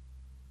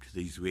to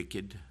these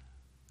wicked,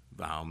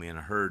 vile men.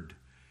 I heard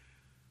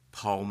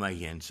Paul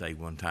Mahan say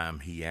one time,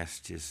 he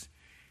asked his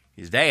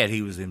dad,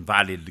 he was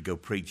invited to go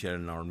preach at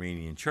an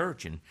Armenian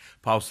church, and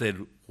Paul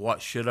said,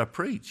 what should I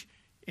preach?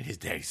 And his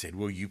daddy said,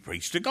 well, you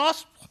preach the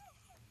gospel.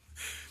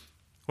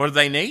 What do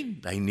they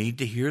need? They need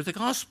to hear the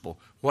gospel.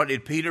 What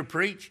did Peter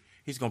preach?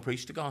 He's going to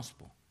preach the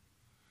gospel.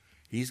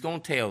 He's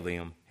going to tell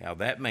them how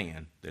that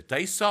man that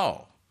they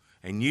saw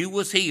and knew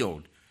was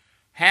healed,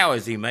 how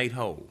is he made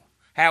whole?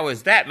 How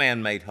is that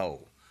man made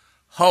whole?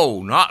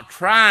 Whole, not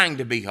trying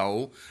to be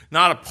whole,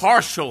 not a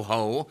partial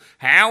whole.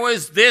 How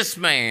is this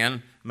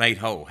man made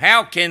whole?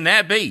 How can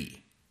that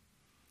be?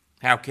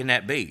 How can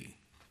that be?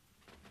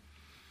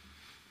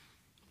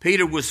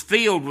 Peter was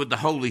filled with the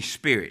Holy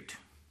Spirit.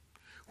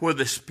 Where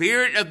the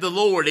Spirit of the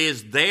Lord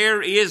is,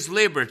 there is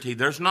liberty.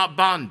 There's not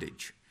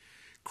bondage.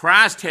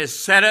 Christ has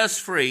set us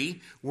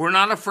free. We're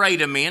not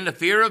afraid of men. The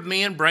fear of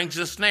men brings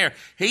a snare.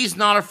 He's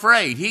not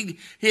afraid.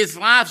 His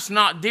life's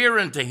not dear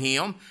unto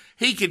him.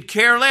 He could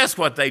care less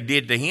what they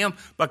did to him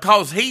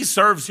because he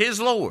serves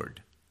his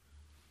Lord.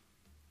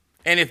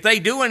 And if they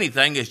do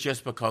anything, it's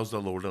just because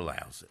the Lord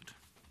allows it.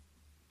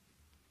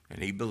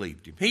 And he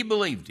believed him. He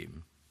believed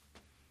him.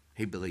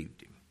 He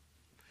believed him.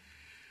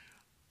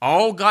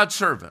 All God's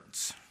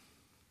servants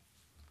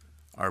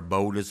are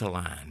bold as a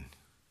lion.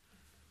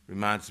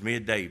 Reminds me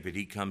of David.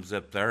 He comes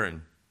up there,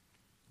 and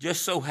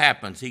just so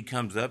happens he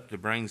comes up to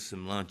bring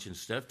some lunch and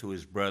stuff to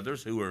his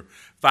brothers who were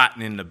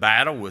fighting in the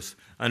battle was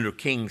under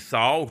King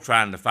Saul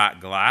trying to fight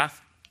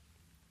Goliath.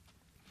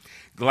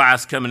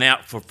 Goliath's coming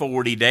out for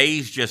 40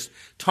 days just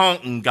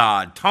taunting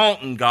God,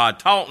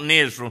 taunting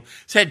Israel.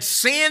 Said,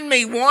 send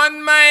me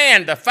one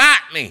man to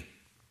fight me.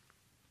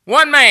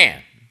 One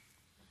man.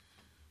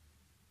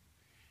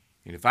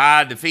 And if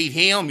I defeat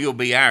him, you'll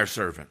be our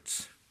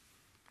servants.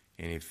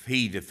 And if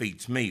he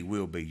defeats me,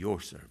 we'll be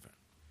your servant.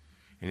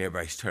 And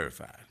everybody's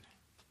terrified.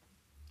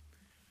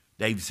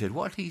 David said,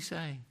 what'd he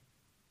say?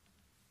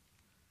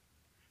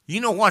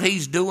 You know what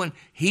he's doing?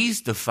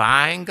 He's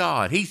defying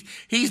God.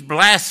 He's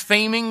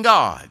blaspheming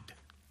God.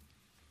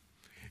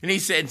 And he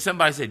said, and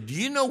somebody said, do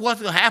you know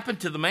what will happen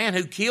to the man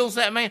who kills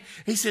that man?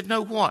 He said,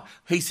 no, what?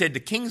 He said, the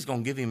king's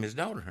going to give him his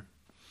daughter.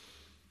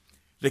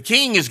 The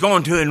king is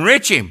going to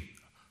enrich him.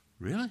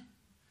 Really?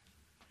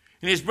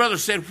 And his brother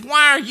said,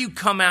 why are you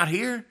come out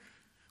here?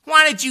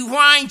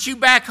 Why ain't you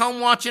back home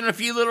watching a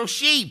few little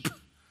sheep?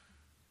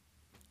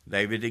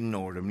 David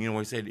ignored him. You know what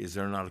he said? Is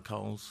there not a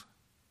cause?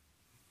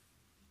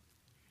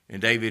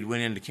 And David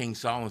went into King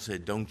Saul and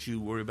said, don't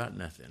you worry about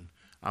nothing.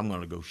 I'm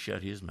going to go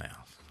shut his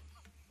mouth.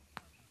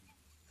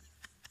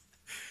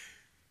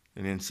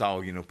 And then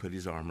Saul, put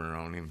his armor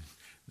on him.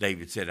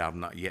 David said, I've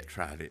not yet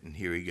tried it, and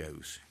here he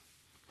goes.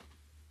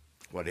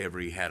 Whatever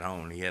he had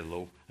on, he had a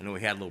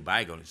little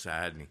bag on his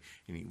side,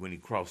 and when he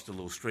crossed a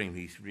little stream,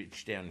 he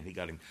reached down and he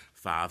got him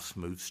 5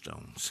 smooth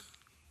stones.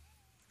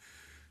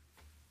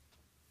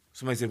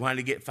 Somebody said, why did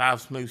he get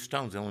 5 smooth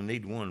stones? I only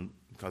need one,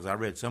 because I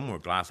read somewhere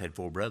Goliath had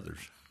 4 brothers.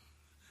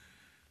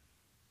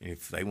 And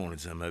if they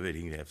wanted some of it,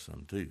 he'd have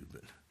some too.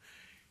 But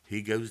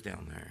he goes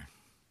down there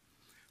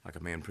like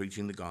a man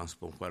preaching the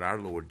gospel, what our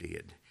Lord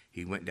did.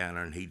 He went down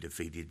there and he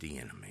defeated the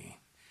enemy.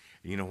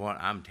 And you know what?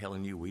 I'm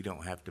telling you, we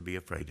don't have to be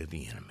afraid of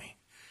the enemy.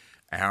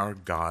 Our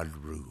God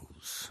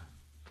rules.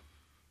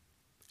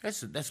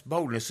 That's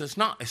boldness. It's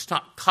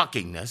not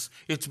cockiness.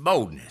 It's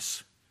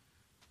boldness.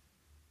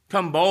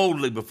 Come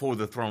boldly before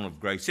the throne of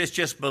grace. It's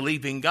just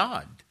believing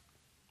God.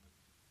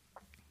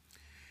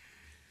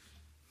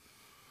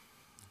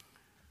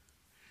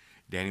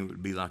 Danny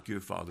would be like your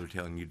father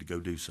telling you to go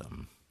do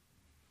something.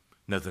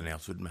 Nothing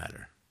else would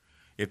matter.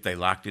 If they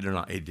liked it or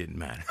not, it didn't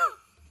matter.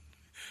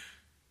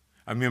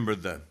 I can't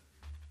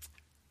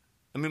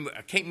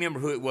remember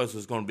who it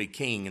was going to be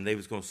king, and they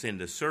was going to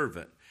send a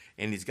servant.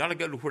 And he's got to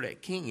go to where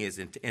that king is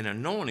and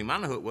anoint him. I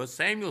know who it was.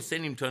 Samuel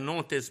sent him to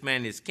anoint this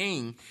man as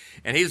king,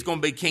 and he was going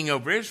to be king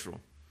over Israel.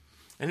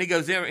 And he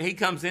goes there, he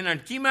comes in,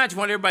 and can you imagine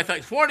what everybody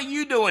thinks? What are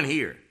you doing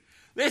here?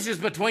 This is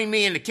between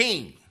me and the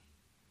king.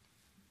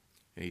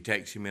 And he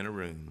takes him in a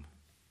room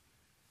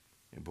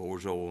and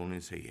pours oil on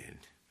his head.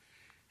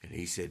 And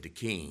he said, the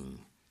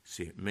king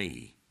sent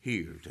me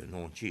here to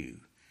anoint you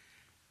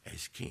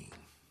as king.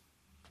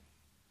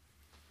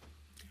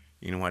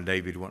 You know why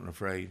David wasn't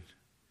afraid?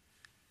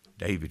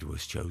 David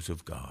was chosen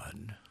of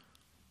God.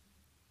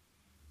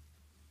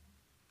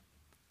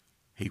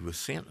 He was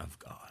sent of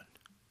God.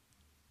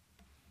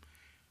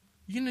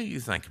 You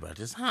think about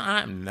this.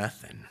 I'm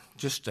nothing,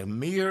 just a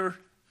mere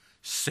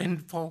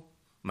sinful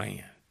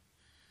man.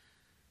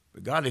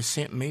 But God has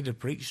sent me to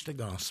preach the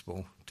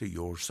gospel to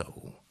your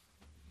soul.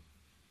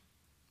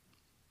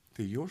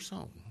 To your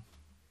soul.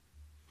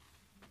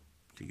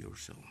 To your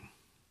soul.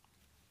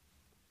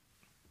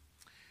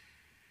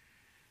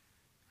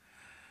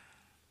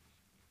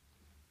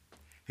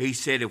 He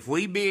said, if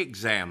we be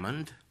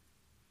examined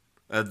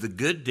of the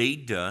good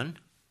deed done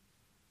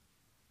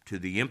to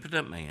the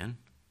impotent man,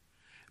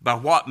 by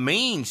what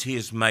means he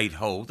is made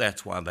whole,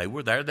 that's why they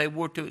were there, they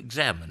were to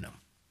examine him.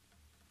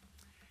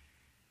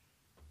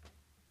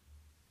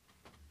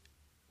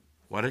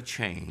 What a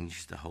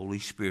change the Holy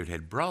Spirit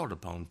had brought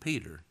upon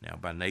Peter. Now,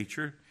 by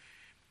nature,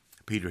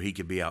 Peter, he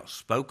could be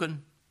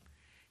outspoken.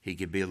 He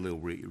could be a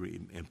little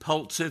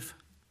impulsive.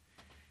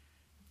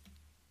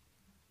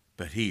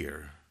 But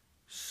here,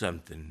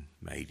 something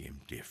made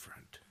him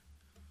different.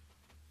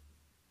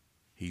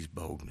 He's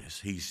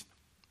boldness. He's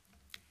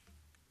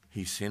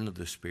sin of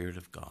the Spirit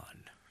of God.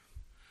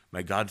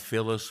 May God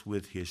fill us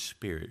with His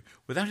Spirit.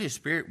 Without His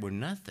Spirit, we're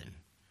nothing.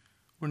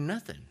 We're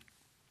nothing.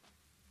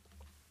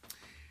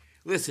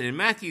 Listen, in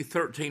Matthew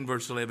 13,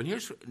 verse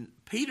 11,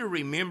 Peter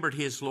remembered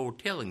his Lord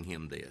telling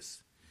him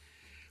this.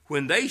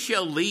 When they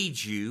shall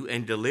lead you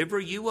and deliver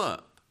you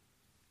up,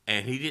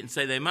 and he didn't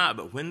say they might,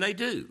 but when they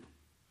do,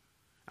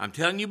 I'm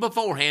telling you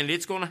beforehand,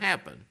 it's going to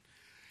happen.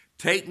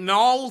 Take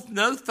no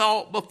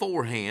thought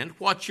beforehand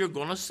what you're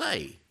going to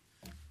say.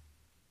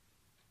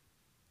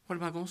 What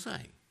am I going to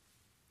say?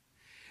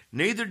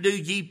 Neither do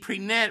ye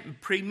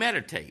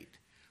premeditate,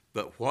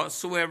 but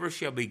whatsoever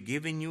shall be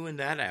given you in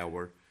that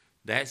hour,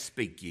 that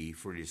speak ye,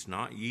 for it is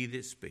not ye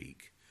that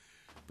speak,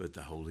 but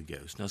the Holy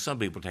Ghost. Now, some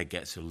people take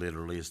that so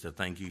literally as to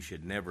think you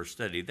should never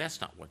study.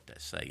 That's not what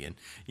that's saying.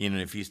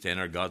 If you stand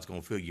there, God's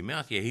going to fill your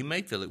mouth. Yeah, He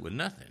may fill it with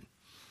nothing.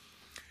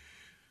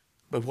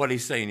 But what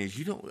He's saying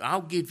is,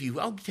 I'll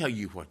tell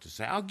you what to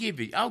say. I'll give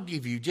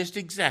you just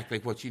exactly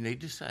what you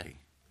need to say.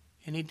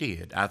 And He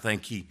did. I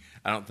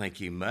don't think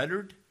He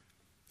muttered.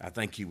 I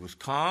think He was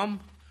calm.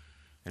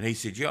 And He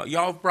said,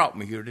 y'all have brought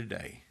me here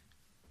today.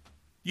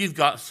 You've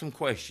got some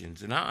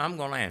questions, and I'm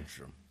going to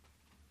answer them.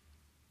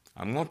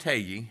 I'm going to tell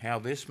you how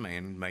this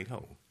man made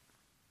whole.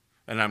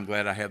 And I'm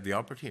glad I have the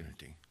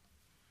opportunity.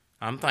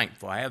 I'm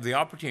thankful I have the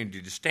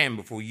opportunity to stand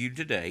before you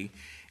today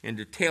and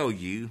to tell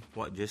you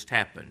what just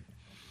happened.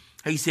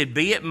 He said,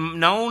 be it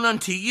known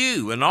unto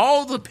you and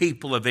all the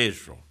people of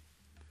Israel.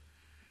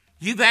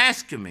 You've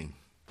asked me.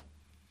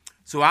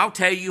 So I'll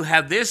tell you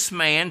how this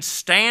man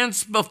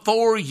stands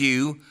before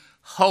you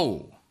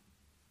whole.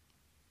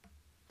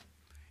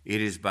 It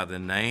is by the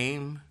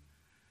name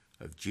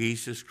of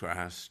Jesus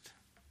Christ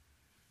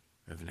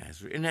of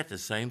Nazareth. Isn't that the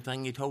same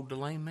thing He told the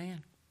lame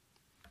man?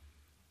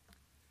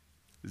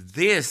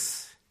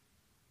 This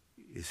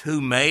is who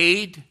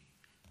made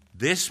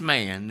this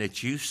man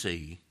that you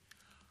see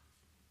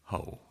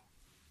whole.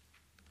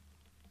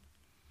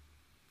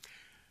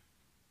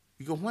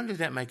 You go, when did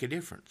that make a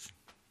difference?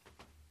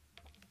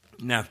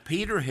 Now, if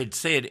Peter had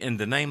said in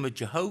the name of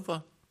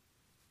Jehovah,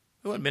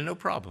 there wouldn't have been no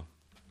problem.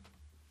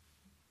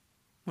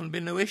 Wouldn't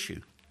have been no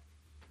issue.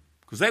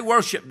 Because they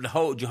worshiped the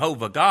whole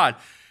Jehovah God.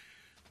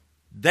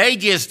 They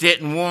just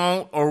didn't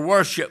want or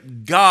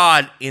worship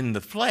God in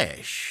the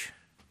flesh.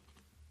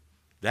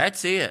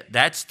 That's it.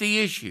 That's the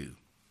issue.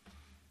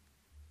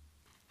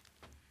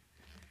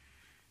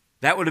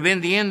 That would have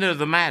been the end of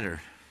the matter.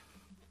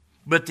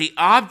 But the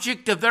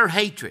object of their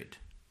hatred,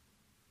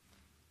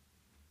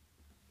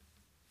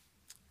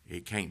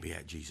 it can't be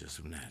at Jesus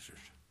of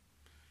Nazareth.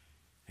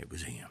 It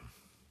was Him.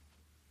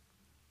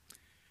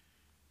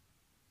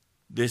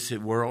 This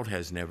world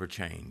has never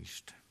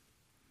changed.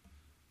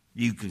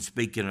 You can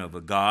speak of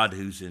a God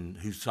who's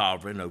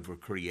sovereign over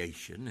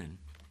creation and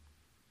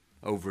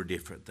over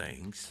different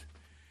things,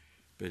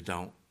 but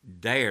don't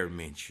dare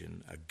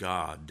mention a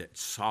God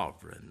that's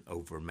sovereign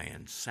over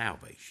man's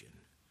salvation.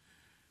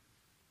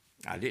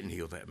 I didn't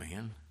heal that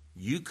man.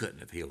 You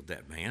couldn't have healed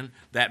that man.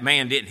 That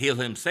man didn't heal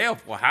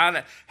himself. Well,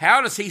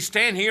 how does he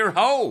stand here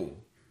whole?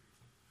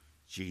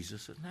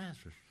 Jesus of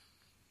Nazareth.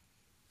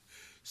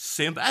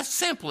 Simple. That's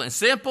simple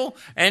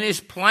and as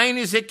plain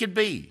as it could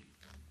be.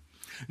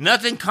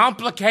 Nothing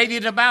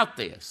complicated about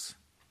this.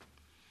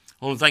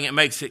 Only thing that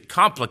makes it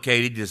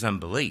complicated is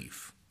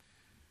unbelief.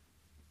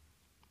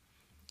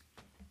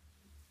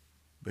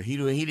 But he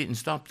didn't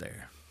stop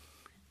there.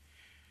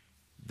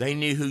 They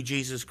knew who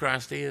Jesus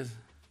Christ is.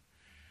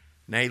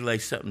 Now he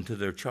laid something to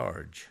their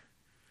charge.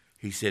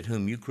 He said,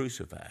 whom you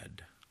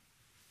crucified.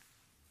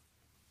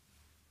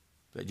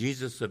 But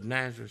Jesus of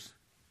Nazareth,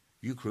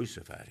 you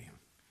crucified him.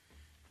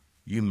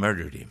 You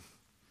murdered him.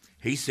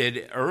 He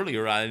said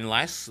earlier in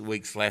last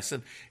week's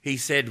lesson, he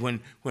said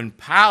when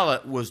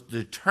Pilate was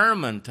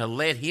determined to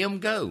let him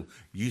go,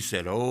 you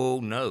said, oh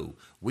no,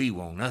 we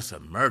want us a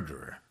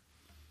murderer.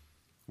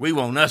 We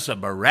want us a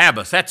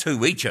Barabbas. That's who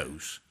we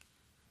chose.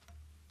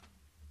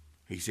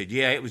 He said,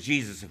 yeah, it was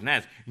Jesus of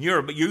Nazareth.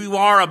 You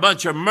are a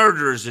bunch of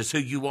murderers is who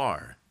you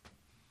are.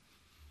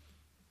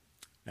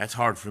 That's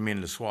hard for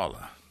men to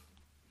swallow.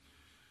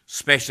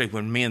 Especially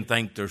when men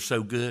think they're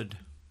so good,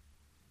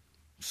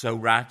 so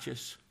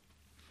righteous.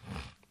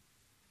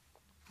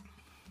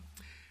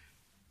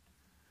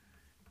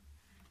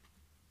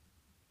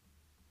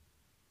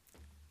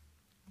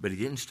 But he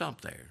didn't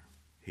stop there.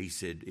 He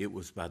said it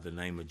was by the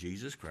name of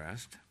Jesus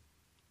Christ,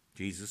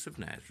 Jesus of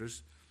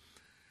Nazareth,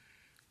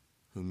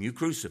 whom you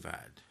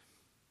crucified.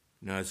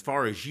 Now, as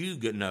far as you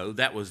know,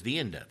 that was the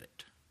end of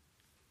it.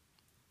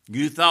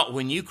 You thought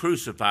when you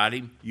crucified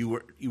him, you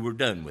were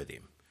done with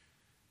him.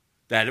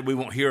 That we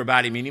won't hear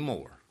about him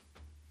anymore.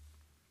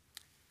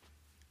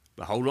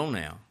 But hold on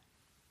now.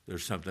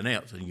 There's something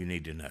else that you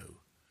need to know.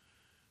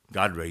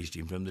 God raised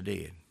him from the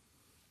dead.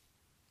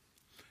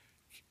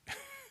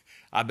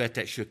 I bet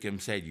that shook him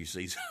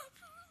Sadducees.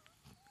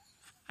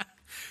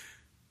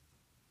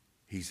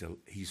 He's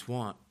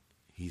what?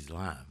 He's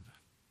alive.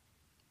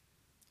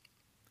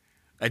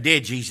 A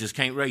dead Jesus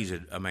can't raise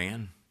a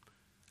man.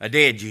 A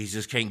dead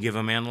Jesus can't give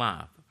a man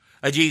life.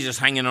 A Jesus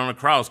hanging on a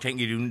cross can't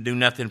do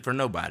nothing for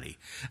nobody.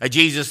 A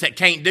Jesus that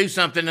can't do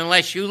something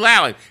unless you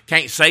allow him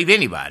can't save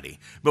anybody.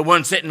 But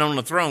one sitting on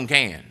the throne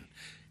can.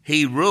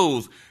 He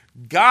rules.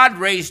 God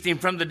raised him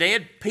from the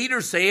dead. Peter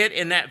said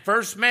in that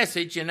first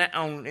message in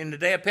the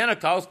day of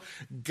Pentecost,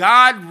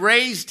 God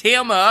raised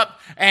him up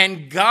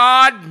and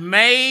God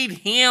made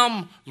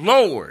him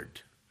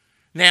Lord.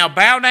 Now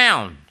bow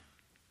down.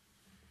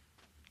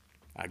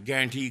 I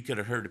guarantee you could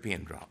have heard a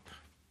pin drop.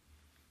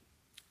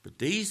 But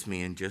these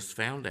men just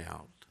found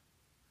out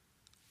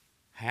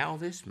how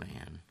this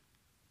man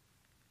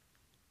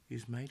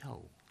is made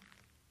whole.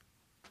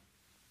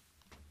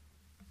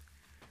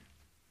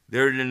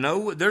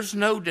 There's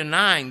no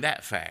denying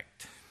that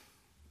fact.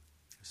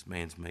 This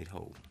man's made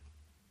whole.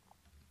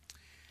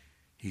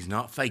 He's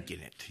not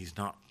faking it. He's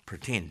not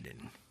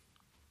pretending.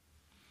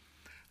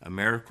 A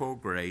miracle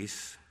of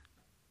grace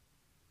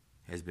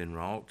has been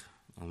wrought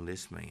on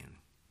this man.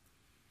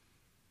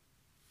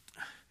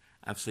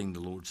 I've seen the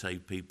Lord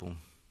save people.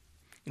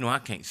 You know, I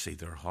can't see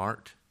their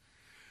heart.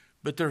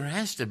 But there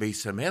has to be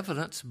some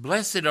evidence.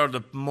 Blessed are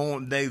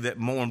they that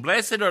mourn.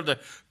 Blessed are the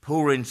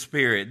poor in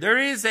spirit. There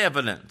is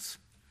evidence.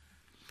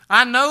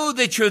 I know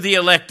that you're the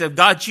elect of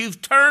God.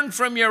 You've turned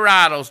from your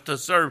idols to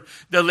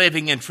serve the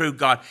living and true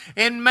God.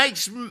 It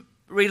makes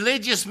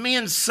religious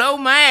men so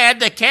mad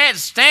they can't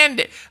stand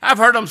it. I've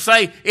heard them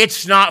say,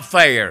 it's not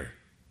fair.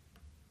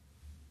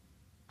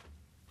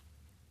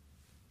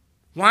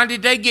 Why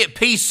did they get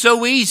peace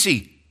so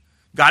easy?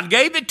 God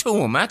gave it to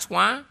them, that's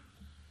why.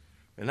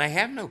 And they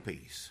have no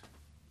peace.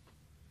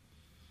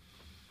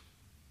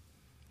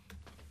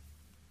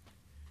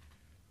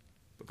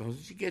 Because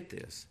did you get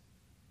this?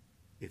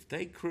 If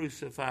they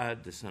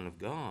crucified the Son of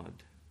God,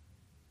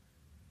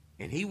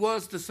 and he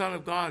was the Son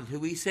of God who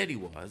he said he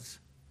was,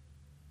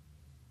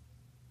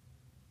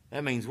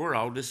 that means we're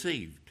all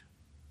deceived.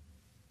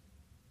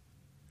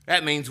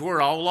 That means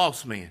we're all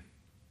lost men.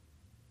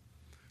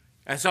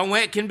 That's the only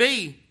way it can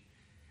be.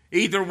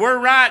 Either we're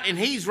right and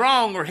he's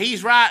wrong, or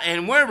he's right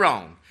and we're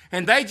wrong.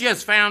 And they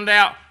just found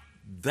out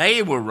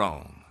they were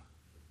wrong.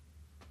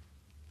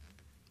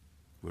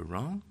 We're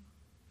wrong?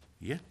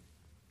 Yeah.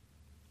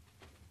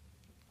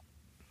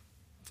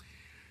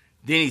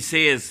 Then he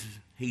says,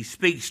 he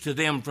speaks to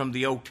them from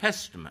the Old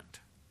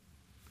Testament.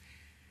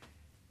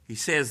 He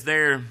says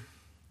there,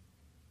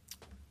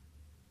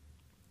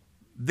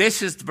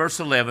 this is verse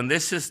 11,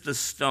 this is the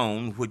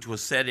stone which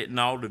was set at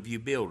naught of you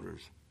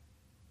builders,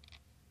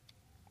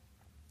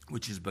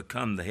 which has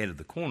become the head of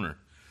the corner.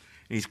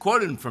 And he's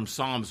quoting from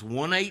Psalms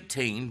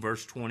 118,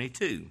 verse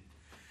 22.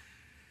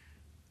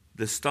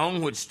 The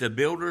stone which the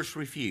builders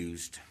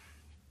refused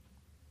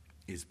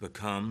is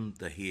become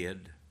the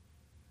head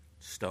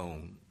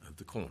stone of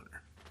the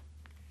corner.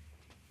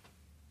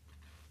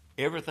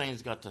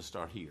 Everything's got to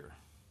start here.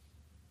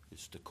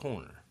 It's the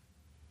corner.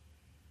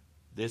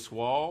 This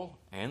wall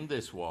and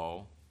this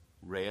wall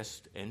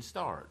rest and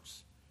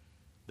starts.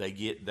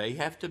 They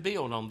have to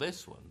build on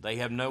this one. They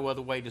have no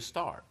other way to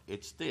start.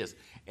 It's this.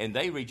 And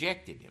they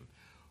rejected him.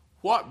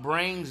 What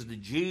brings the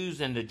Jews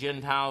and the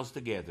Gentiles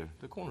together?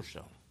 The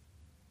cornerstone.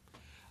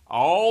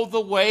 all the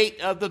weight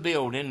of the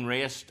building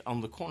rests on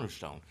the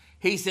cornerstone.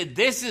 He said,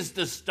 this is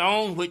the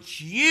stone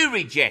which you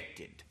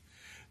rejected.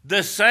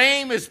 The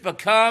same has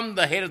become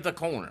the head of the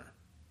corner.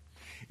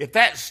 If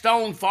that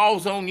stone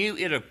falls on you,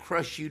 it'll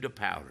crush you to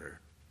powder.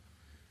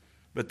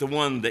 But the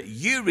one that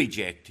you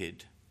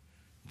rejected,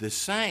 the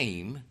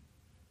same,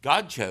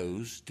 God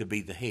chose to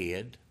be the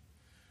head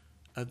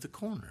of the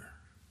corner.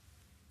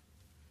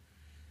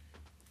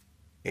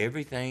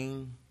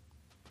 Everything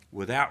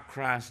without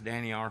Christ,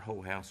 Danny, our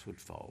whole house would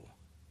fall.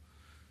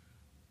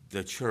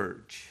 The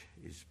church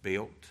is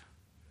built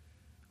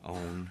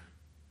on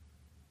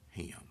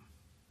him.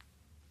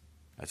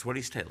 That's what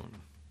he's telling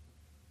them.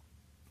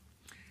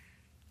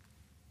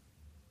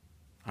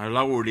 Our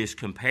Lord is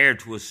compared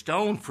to a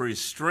stone for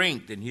his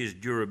strength and his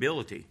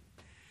durability,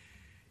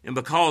 and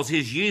because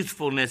his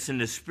usefulness in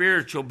the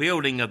spiritual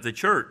building of the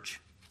church.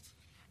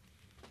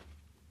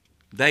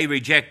 They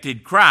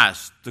rejected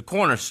Christ, the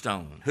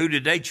cornerstone. Who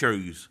did they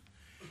choose?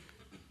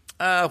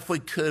 If we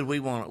could, we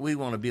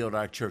want to build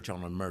our church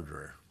on a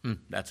murderer.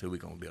 That's who we're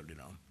going to build it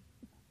on.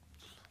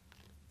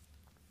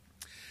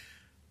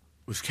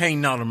 Was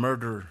Cain not a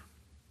murderer?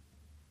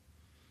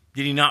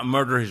 Did he not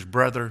murder his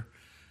brother?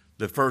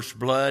 The first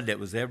blood that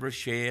was ever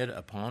shed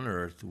upon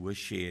earth was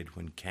shed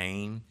when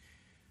Cain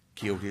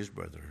killed his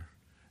brother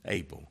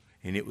Abel.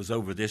 And it was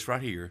over this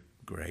right here,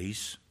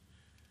 grace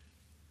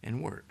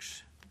and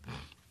works.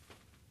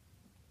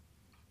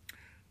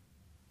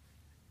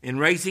 In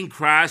raising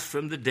Christ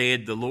from the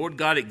dead, the Lord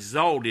God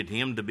exalted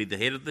him to be the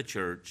head of the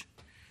church,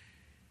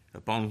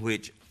 upon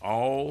which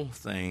all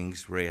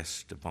things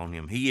rest upon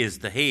him. He is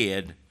the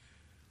head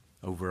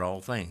over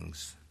all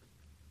things,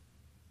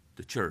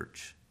 the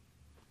church.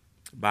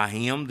 By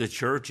him the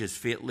church is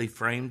fitly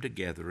framed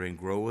together and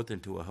groweth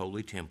into a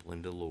holy temple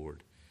in the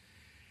Lord.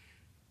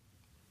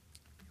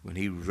 When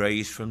he was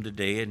raised from the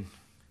dead,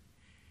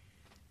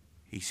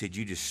 he said,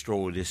 you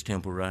destroy this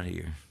temple right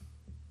here,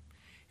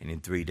 and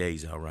in 3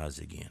 days I'll rise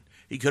again.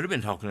 He could have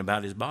been talking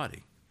about his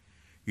body.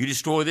 You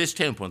destroy this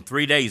temple, in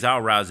 3 days I'll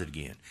rise it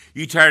again.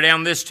 You tear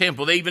down this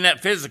temple, even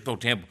that physical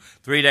temple,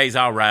 3 days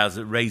I'll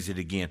raise it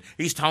again.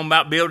 He's talking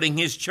about building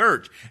his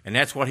church, and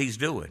that's what he's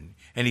doing.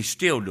 And he's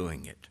still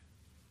doing it.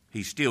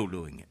 He's still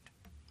doing it.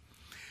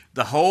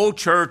 The whole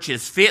church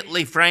is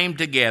fitly framed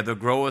together,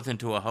 groweth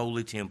into a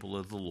holy temple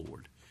of the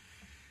Lord.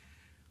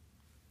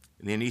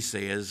 And then he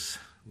says,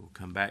 we'll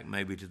come back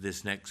maybe to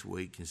this next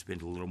week and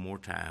spend a little more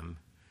time.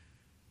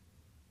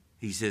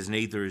 He says,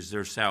 neither is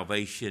there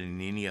salvation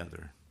in any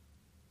other.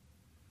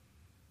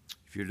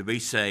 If you're to be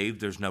saved,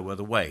 there's no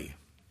other way.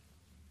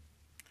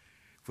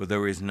 For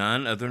there is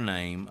none other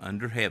name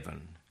under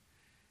heaven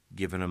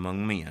given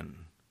among men.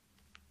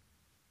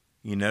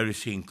 You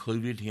notice he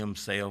included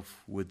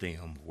himself with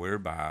them,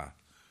 whereby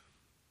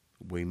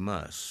we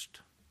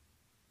must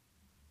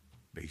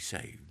be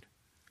saved.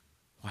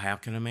 Well, how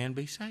can a man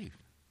be saved?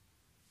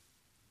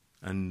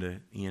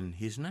 In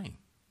his name.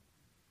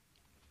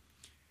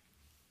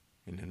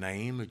 In the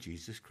name of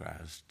Jesus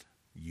Christ,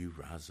 you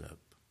rise up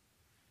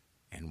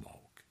and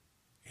walk.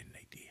 And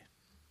they did.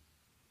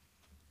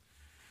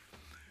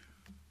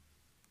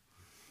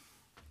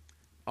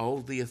 All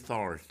the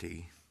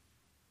authority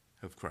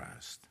of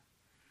Christ.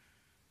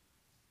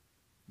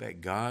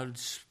 That God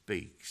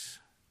speaks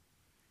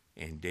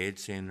and dead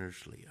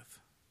sinners live.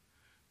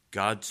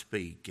 God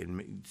speaks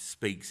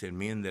and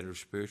men that are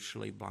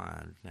spiritually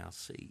blind now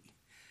see.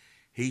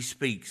 He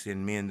speaks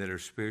in men that are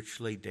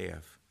spiritually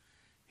deaf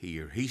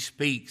hear. He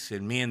speaks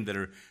in men that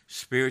are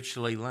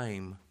spiritually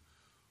lame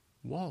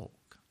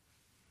walk.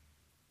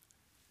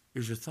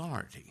 There's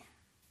authority.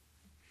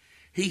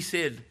 He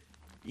said,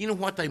 you know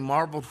what they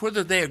marveled?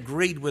 Whether they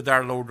agreed with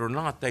our Lord or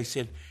not, they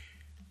said,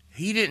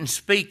 he didn't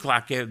speak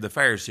like the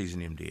Pharisees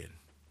and them did.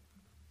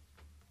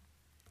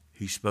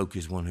 He spoke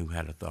as one who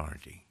had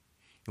authority.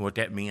 And what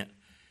that meant,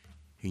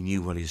 he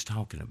knew what he was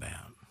talking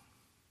about.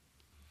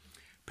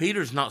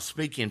 Peter's not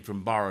speaking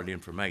from borrowed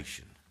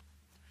information.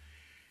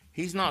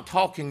 He's not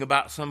talking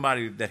about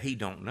somebody that he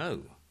don't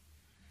know.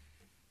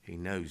 He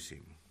knows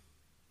him.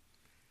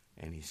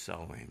 And he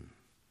saw him.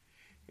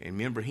 And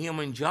remember, him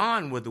and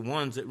John were the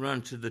ones that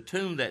run to the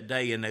tomb that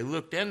day, and they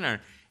looked in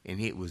there,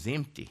 and it was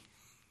empty.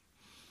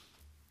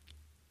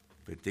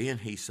 But then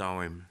he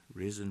saw him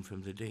risen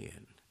from the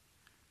dead.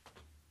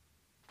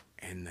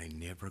 And they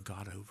never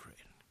got over it.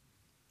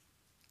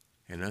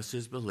 And us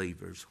as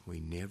believers, we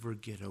never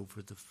get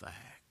over the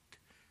fact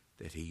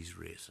that he's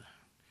risen.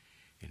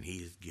 And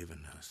he has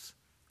given us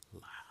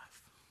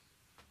life.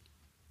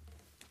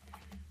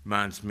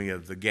 Reminds me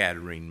of the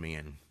Gadarene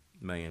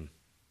man.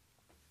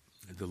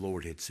 The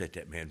Lord had set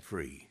that man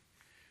free.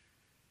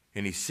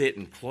 And he's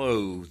sitting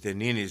clothed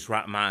and in his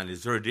right mind.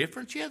 Is there a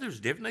difference? Yeah, there's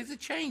a difference. There's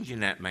a change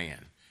in that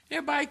man.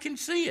 Everybody can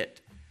see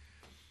it.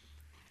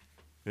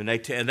 And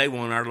they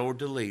want our Lord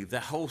to leave.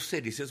 That whole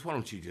city says, why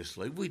don't you just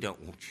leave? We don't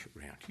want you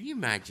around. Can you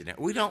imagine that?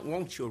 We don't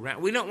want you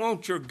around. We don't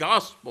want your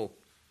gospel.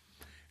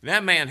 And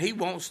that man, he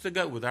wants to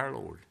go with our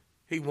Lord.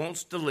 He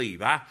wants to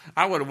leave. I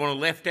would have wanted to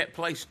left that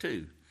place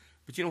too.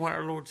 But you know what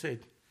our Lord said?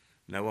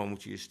 No, I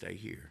want you to stay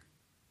here.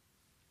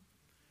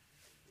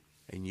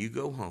 And you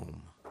go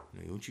home.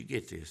 Now, don't you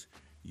get this?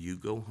 You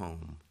go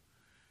home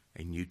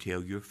and you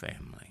tell your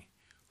family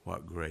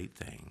what great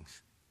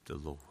things the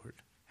Lord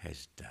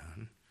has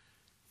done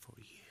for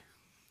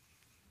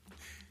you.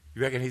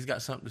 You reckon he's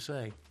got something to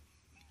say?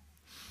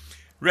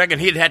 Reckon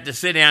he'd have to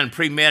sit down and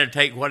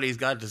premeditate what he's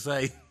got to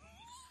say?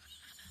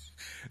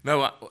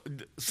 No,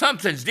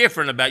 something's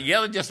different about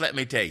you. Just let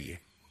me tell you.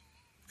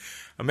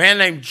 A man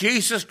named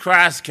Jesus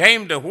Christ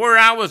came to where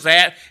I was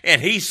at,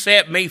 and he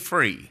set me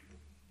free.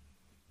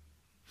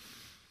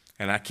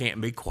 And I can't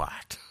be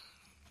quiet.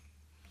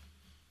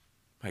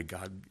 May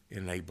God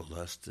enable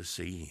us to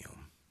see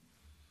him.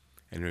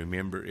 And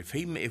remember, if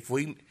he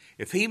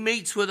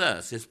meets with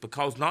us, it's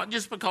because not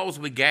just because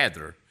we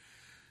gather,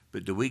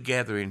 but do we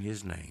gather in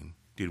his name?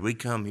 Did we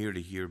come here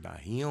to hear by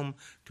him,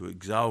 to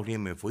exalt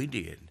him? If we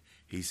did,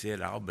 he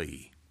said, I'll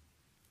be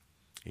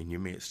in your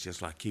midst,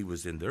 just like he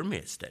was in their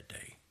midst that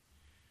day.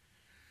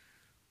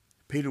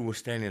 Peter was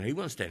standing, he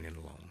wasn't standing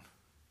alone.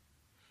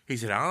 He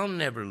said, I'll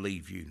never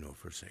leave you nor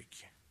forsake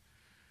you.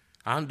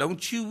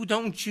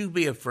 Don't you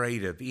be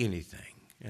afraid of anything.